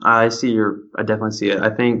point. I definitely see it. I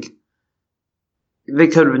think they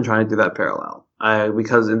could have been trying to do that parallel.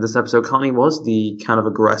 Because in this episode, Connie was the kind of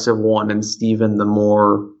aggressive one, and Steven the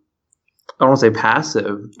more, I don't want to say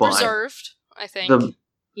passive, but reserved, I think. The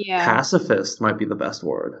pacifist might be the best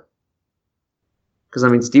word. Because, I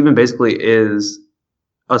mean, Steven basically is,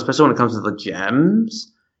 especially when it comes to the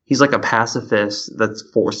gems, he's like a pacifist that's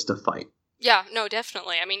forced to fight. Yeah, no,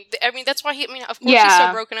 definitely. I mean, that's why of course he's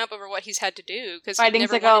so broken up over what he's had to do. Because fighting's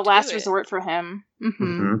like a last resort for him.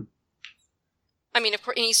 Mm-hmm. I mean, of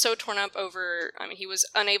course, and he's so torn up over, he was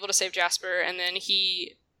unable to save Jasper, and then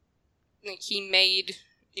he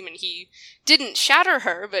didn't shatter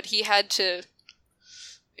her, but he had to,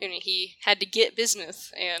 get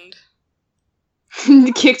bismuth, and...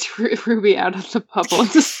 kicked Ruby out of the bubble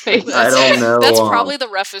into space. I don't know. That's probably the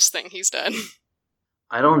roughest thing he's done.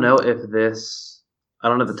 I don't know if I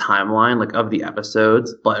don't know the timeline like of the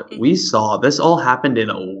episodes, but we saw this all happened in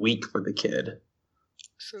a week for the kid.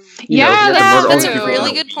 True. That's a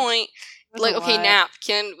really good point. Like, okay, nap.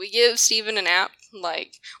 Can we give Steven a nap?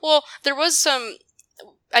 Like, well, there was some...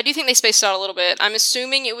 I do think they spaced out a little bit. I'm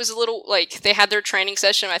assuming it was a little, like, they had their training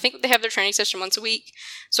session. I think they have their training session once a week.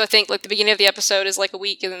 So I think, like, the beginning of the episode is, like, a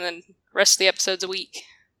week, and then the rest of the episode's a week.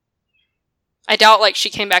 I doubt, like, she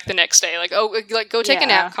came back the next day. Like, oh, like, go take a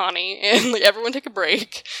nap, Connie, and, like, everyone take a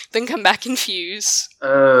break, then come back and fuse.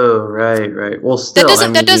 Oh, right. Well, still,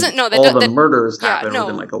 the murders happened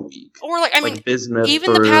within, like, a week. Or, like, I mean,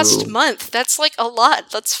 even the past month, that's, like, a lot.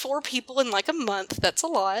 That's 4 people in, like, a month. That's a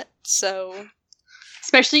lot, so...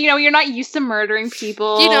 Especially, you're not used to murdering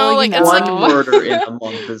people. It's like murder in a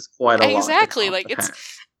month is quite a lot. Exactly, like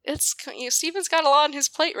it's Steven's got a lot on his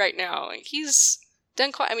plate right now. Like he's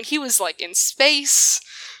done quite. I mean, he was like in space.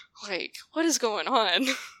 Like, what is going on?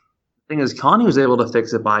 The thing is, Connie was able to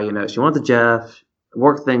fix it by she went to Jeff,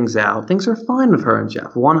 worked things out. Things are fine with her and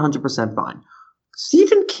Jeff, 100% fine.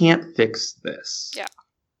 Steven can't fix this. Yeah.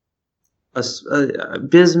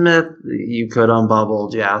 Bismuth, you could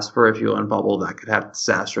unbubble. Jasper, if you unbubble, that could have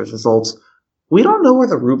disastrous results. We don't know where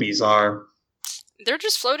the rubies are. They're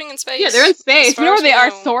just floating in space. Yeah, they're in space. We know where they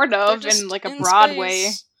are, sort of, in like a broad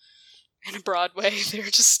way. In a broad way. They're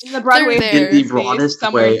just in the broad way. In the broadest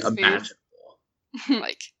way imaginable.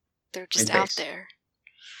 Like, they're just out there.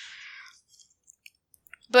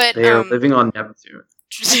 But they are living on Neptune.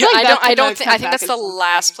 I think that's the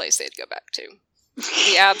last place they'd go back to.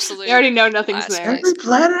 The absolute. They already know nothing's there. Every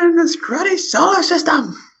planet in this cruddy solar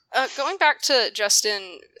system. Going back to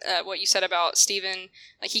Justin, what you said about Steven,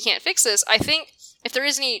 like he can't fix this. I think if there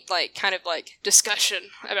is any like kind of like discussion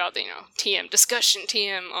about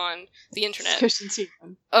TM on the internet, discussion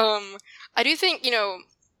TM. I do think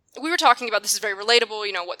we were talking about this is very relatable.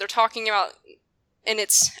 What they're talking about, and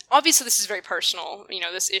it's obviously this is very personal.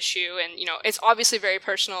 This issue, and it's obviously very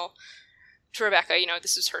personal. To Rebecca,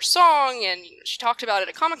 this is her song, and she talked about it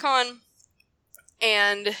at Comic-Con,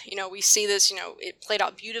 and, we see this, it played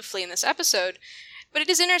out beautifully in this episode, but it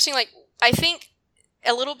is interesting, like, I think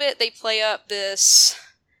a little bit they play up this,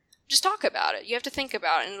 just talk about it, you have to think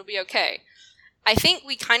about it, and it'll be okay. I think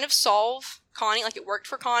we kind of solve Connie, like it worked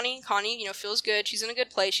for Connie. Connie, you know, feels good. She's in a good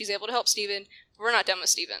place. She's able to help Steven. But we're not done with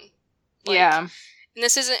Steven. Like, yeah. And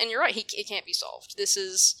this isn't, and you're right, it can't be solved. This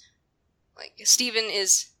is, like, Steven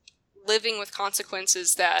is living with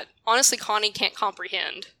consequences that, honestly, Connie can't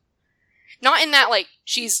comprehend. Not in that, like,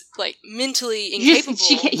 she's, like, mentally incapable.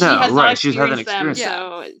 She has not right, she's had an experienced them, experience.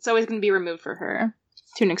 so it's always going to be removed for her,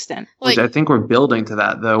 to an extent. Which Like, I think we're building to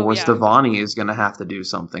that, though, Oh, where yeah. Stevonnie is going to have to do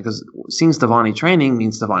something. Because seeing Stevonnie training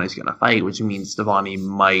means Stevonnie's going to fight, which means Stevonnie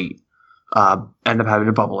might end up having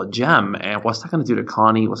to bubble a gem. And what's that going to do to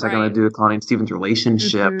Connie? What's that going Right. to do to Connie and Steven's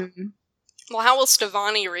relationship? Mhm. well, how will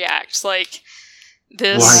Stevonnie react? Like,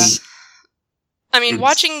 this... Right. I mean, It's-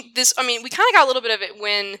 watching this... I mean, we kind of got a little bit of it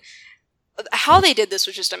when... How they did this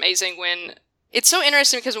was just amazing when... It's so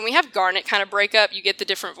interesting because when we have Garnet kind of break up, you get the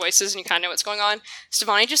different voices and you kind of know what's going on.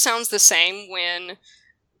 Stevonnie just sounds the same when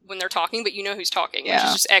they're talking, but you know who's talking, which Yeah.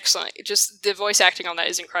 is just excellent. It just the voice acting on that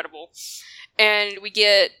is incredible. And we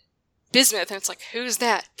get Bismuth, and it's like, who's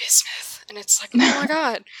that? Bismuth. And it's like, oh my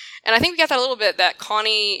god. And I think we got that a little bit, that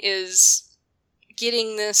Connie is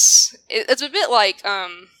getting this... It's a bit like,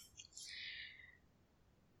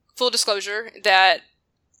 full disclosure, that,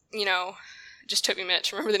 you know... just took me a minute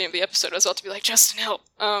to remember the name of the episode. I was about to be like, Justin, help.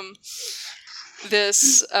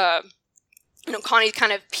 You know, Connie's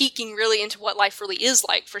kind of peeking really into what life really is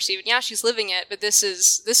like for Steven. Yeah, she's living it, but this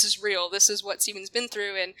is real. This is what Steven's been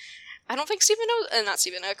through, and I don't think Steven knows, not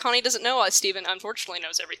Steven, Connie doesn't know Steven unfortunately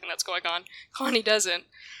knows everything that's going on. Connie doesn't.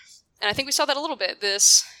 And I think we saw that a little bit,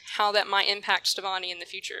 how that might impact Stevonnie in the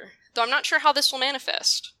future. Though I'm not sure how this will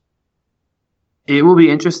manifest. It will be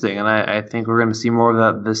interesting, and I think we're going to see more of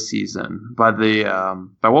that this season. By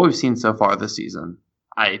what we've seen so far this season,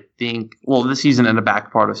 I think, well, this season and the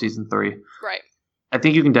back part of season 3, Right. I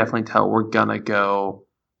think you can definitely tell we're going to go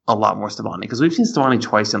a lot more Stevonnie, because we've seen Stevonnie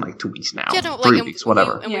twice in like 2 weeks now, Yeah, no, 3 weeks,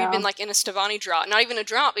 whatever. And Yeah. we've been like in a Stevonnie drought. Not even a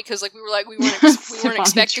drought, because like we weren't Stevonnie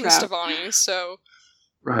expecting drought. Stevonnie. So,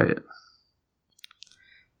 Right.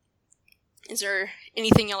 is there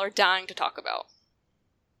anything y'all are dying to talk about?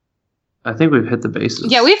 I think we've hit the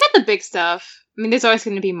bases. Yeah, we've had the big stuff. I mean, there's always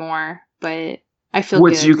going to be more, but I feel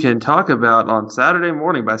Which good. you can talk about on Saturday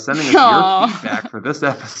morning by sending us Aw. your feedback for this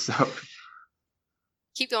episode.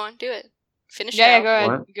 Keep going. Do it. Finish Yeah, it go out.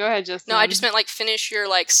 ahead. What? Go ahead, Justin. No, I just meant like finish your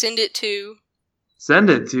like send it to.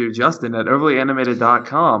 Send it to Justin at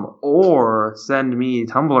overlyanimated.com or send me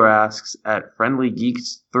Tumblr asks at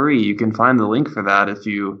friendlygeeks3. You can find the link for that if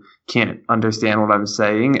you can't understand what I'm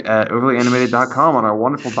saying at overlyanimated.com on our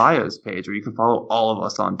wonderful bios page, where you can follow all of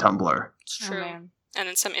us on Tumblr. It's Oh, true. man. And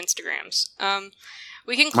then some Instagrams.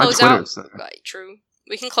 We can My close Twitter's out. there. Right, true.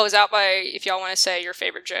 We can close out by, if y'all want to say your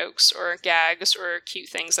favorite jokes or gags or cute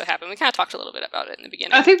things that happen. We kind of talked a little bit about it in the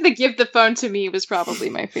beginning. I think the give the phone to me was probably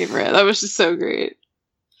my favorite. That was just so great.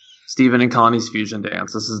 Steven and Connie's fusion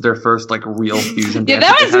dance. This is their first like real fusion Yeah, dance.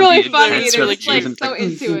 that They was had really the funny. intense They're, like, fusion. so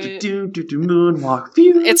into it. Moonwalk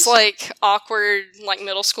fusion. It's like awkward, like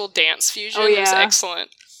middle school dance fusion. Oh, It was yeah. excellent.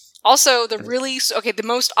 Also, the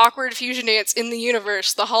most awkward fusion dance in the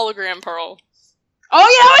universe, the hologram pearl. Oh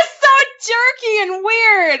yeah, it was so jerky and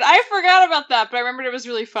weird. I forgot about that, but I remembered it was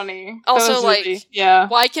really funny. That Also, was like, really- yeah.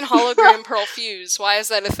 Why can hologram pearl fuse? Why is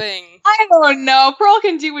that a thing? I don't know. Pearl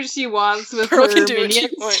can do what she wants with Pearl her can do what she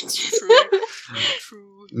minions. wants. True.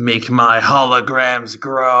 True. Make my holograms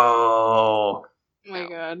grow. Oh my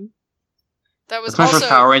god. That was That's my also first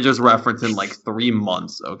Power Rangers reference in like 3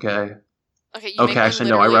 months, okay? Okay, you Okay, make actually,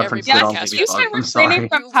 no, I literally referenced every it on podcast Maybe you Thought. started I'm refraining sorry.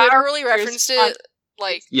 from You Power literally Rangers referenced on- it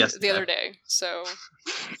like Yesterday. the other day. So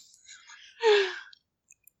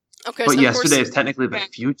okay, But so of yesterday course, is technically the Yeah.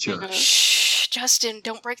 future. shh, Justin,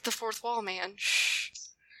 don't break the fourth wall, man. Shh.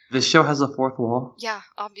 This show has a fourth wall. Yeah,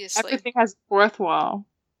 obviously. Everything has a fourth wall.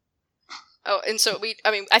 Oh, and so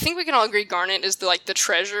I think we can all agree Garnet is the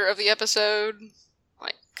treasure of the episode.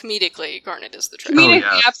 Like comedically, Garnet is the treasure. Comedic,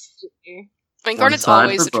 yeah. absolutely. I mean, One Garnet's side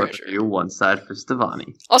always for the both treasure. of you, one side for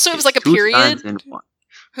Stevonnie. Also, it was like a Two period. sides in one.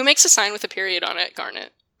 Who makes a sign with a period on it?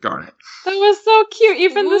 Garnet. Garnet. That was so cute.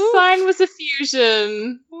 Even the Whoop. sign was a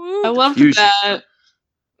fusion. I loved Fusion. that.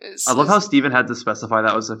 I love how Steven had to specify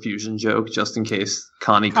that was a fusion joke just in case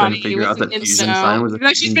Connie couldn't figure out that didn't fusion know. sign was a Even though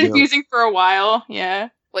she's fusion been joke. fusing for a while. Yeah.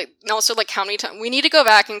 like also like how many times we need to go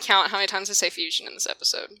back and count how many times I say fusion in this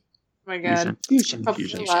episode. Oh my god. Fusion. Probably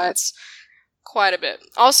Fusion. a lot. It's quite a bit.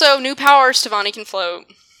 Also, new power. Stevonnie can float.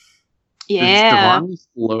 Yeah. Did Stevonnie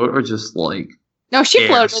float or just like No, she Air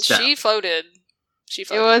floated. step. She floated. She It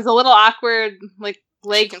floated. was a little awkward, like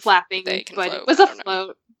leg can- flapping, they can but float, it was I a don't know.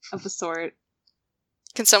 float of a sort.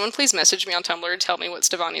 Can someone please message me on Tumblr and tell me what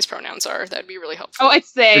Stevani's pronouns are? That'd be really helpful. Oh,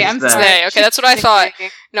 it's they. I'm It's sorry. they. Okay, that's what I thought.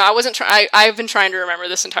 No, I wasn't trying. I've been trying to remember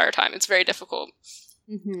this entire time. It's very difficult.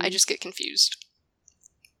 I just get confused.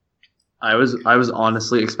 I was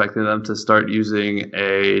honestly expecting them to start using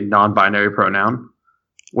a non-binary pronoun,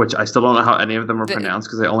 which I still don't know how any of them are pronounced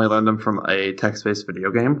because I only learned them from a text-based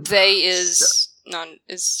video game. They is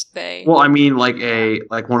they. Well, I mean, like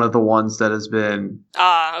one of the ones that has been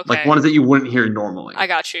okay. like ones that you wouldn't hear normally. I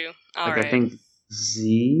got you. All like right. I think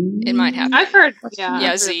Z. It might happen. I've heard. Yeah, I've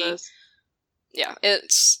heard Z. those. Yeah,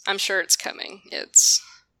 I'm sure it's coming.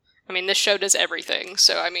 I mean, this show does everything,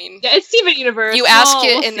 so I mean, Yeah, it's Steven Universe. you ask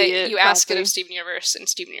We'll it, and see you ask it probably. of Steven Universe, and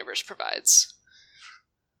Steven Universe provides.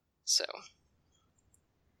 So,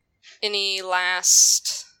 any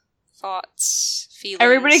last thoughts, feelings?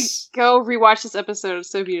 Everybody go rewatch this episode. It's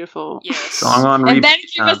so beautiful. Yes. Song on repeat. And then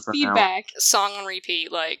give time us for now. feedback. Song on repeat,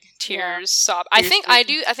 like tears, Yeah. sob. I think I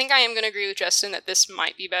think I am going to agree with Justin that this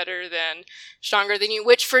might be better than Stronger Than You,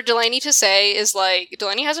 which for Delaney to say is like,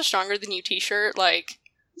 Delaney has a Stronger Than You t-shirt, like,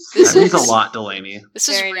 this That means is a lot, Delaney. This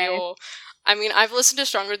is Very real. I mean, I've listened to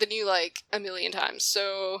Stronger Than You like a million times,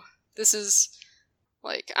 so this is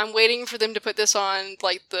like, I'm waiting for them to put this on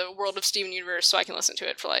like the World of Steven Universe so I can listen to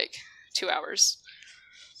it for like 2 hours.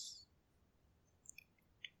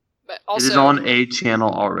 But also, it is on a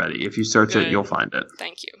channel already. If you search Good. it, you'll find it.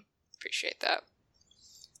 Thank you. Appreciate that.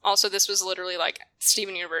 Also, this was literally like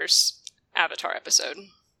Steven Universe Avatar episode.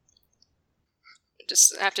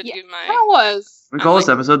 Just have to Yeah, do my. That was. We call I'm this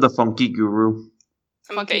episode the Funky Guru.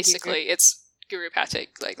 I mean, Funky basically, it's Guru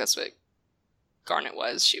Patik. Like, that's what Garnet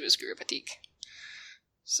was. She was Guru Patik.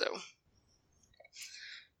 So.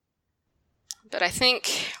 But I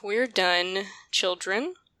think we're done,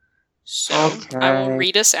 children. So, I will Okay.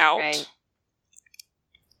 read us out. Right.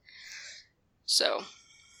 So.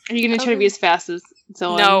 Are you going to try to be as fast as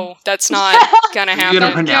Dylan? No, that's not gonna Are you happen. going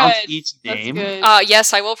to pronounce good. each That's name? good.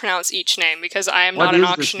 Yes, I will pronounce each name because I am What not an is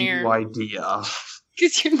this auctioneer. new idea?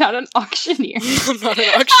 Because you're not an auctioneer. I'm not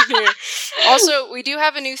an auctioneer. Also, we do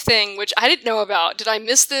have a new thing, which I didn't know about. Did I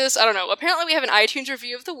miss this? I don't know. Apparently, we have an iTunes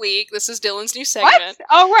review of the week. This is Dylan's new segment. What?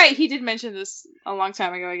 Oh, right. He did mention this a long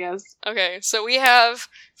time ago, I guess. Okay, so we have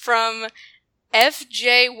from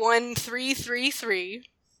FJ1333.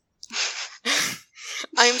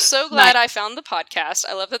 I am so glad I found the podcast.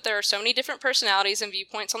 I love that there are so many different personalities and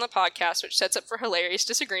viewpoints on the podcast, which sets up for hilarious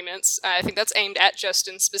disagreements. I think that's aimed at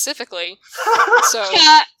Justin specifically. So,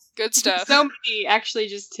 Yeah, good stuff. so many, actually,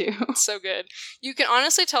 just two. So good. You can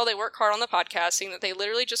honestly tell they work hard on the podcast, seeing that they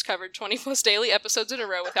literally just covered 20 plus daily episodes in a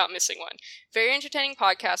row without missing one. Very entertaining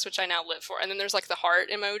podcast, which I now live for. And then there's like the heart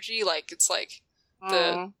emoji, like it's like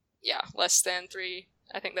less than 3.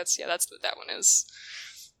 I think that's what that one is.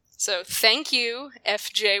 So thank you,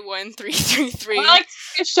 FJ1333. I like to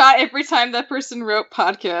take a shot every time that person wrote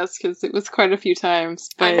podcast because it was quite a few times.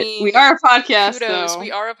 But I mean, we are a podcast, Kudos, though.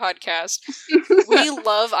 we are a podcast. We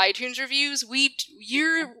love iTunes reviews.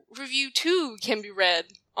 Your review too can be read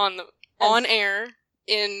on air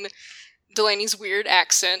in Delaney's weird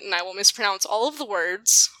accent, and I will mispronounce all of the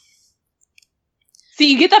words.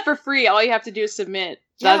 See, you get that for free. All you have to do is submit.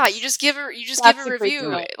 Yeah, you just give a that's a great review.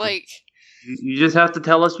 deal. Like, You just have to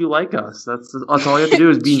tell us you like us. That's all you have to do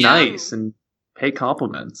is be Yeah. nice and pay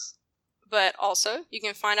compliments. but also, you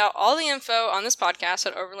can find out all the info on this podcast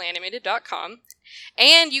at overlyanimated.com.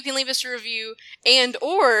 And you can leave us a review and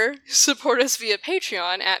or support us via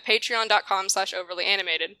Patreon at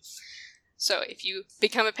patreon.com/overlyanimated. So if you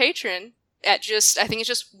become a patron at I think it's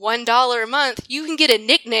just $1 a month, you can get a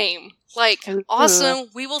nickname. Like, awesome.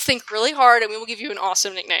 We will think really hard and we will give you an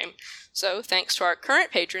awesome nickname. So, thanks to our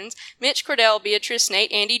current patrons, Mitch, Cordell, Beatrice,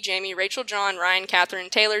 Nate, Andy, Jamie, Rachel, John, Ryan, Catherine,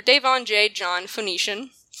 Taylor, Davon, Jade, John, Phoenician,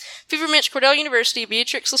 Fever Mitch, Cordell University,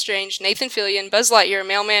 Beatrix Lestrange, Nathan Fillion, Buzz Lightyear,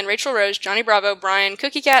 Mailman, Rachel Rose, Johnny Bravo, Brian,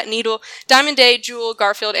 Cookie Cat, Needle, Diamond Day, Jewel,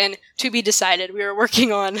 Garfield, and to be decided. We are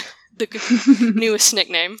working on the newest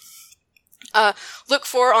nickname. Look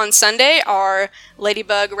for on Sunday our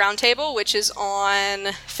Ladybug Roundtable, which is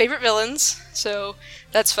on favorite villains. So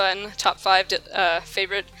that's fun. Top 5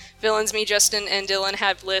 favorite villains. Me, Justin, and Dylan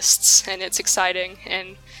have lists, and it's exciting.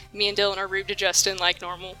 And me and Dylan are rude to Justin like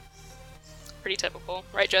normal. Pretty typical,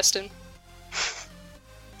 right, Justin?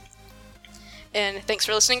 And thanks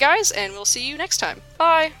for listening, guys, and we'll see you next time.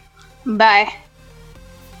 Bye! Bye.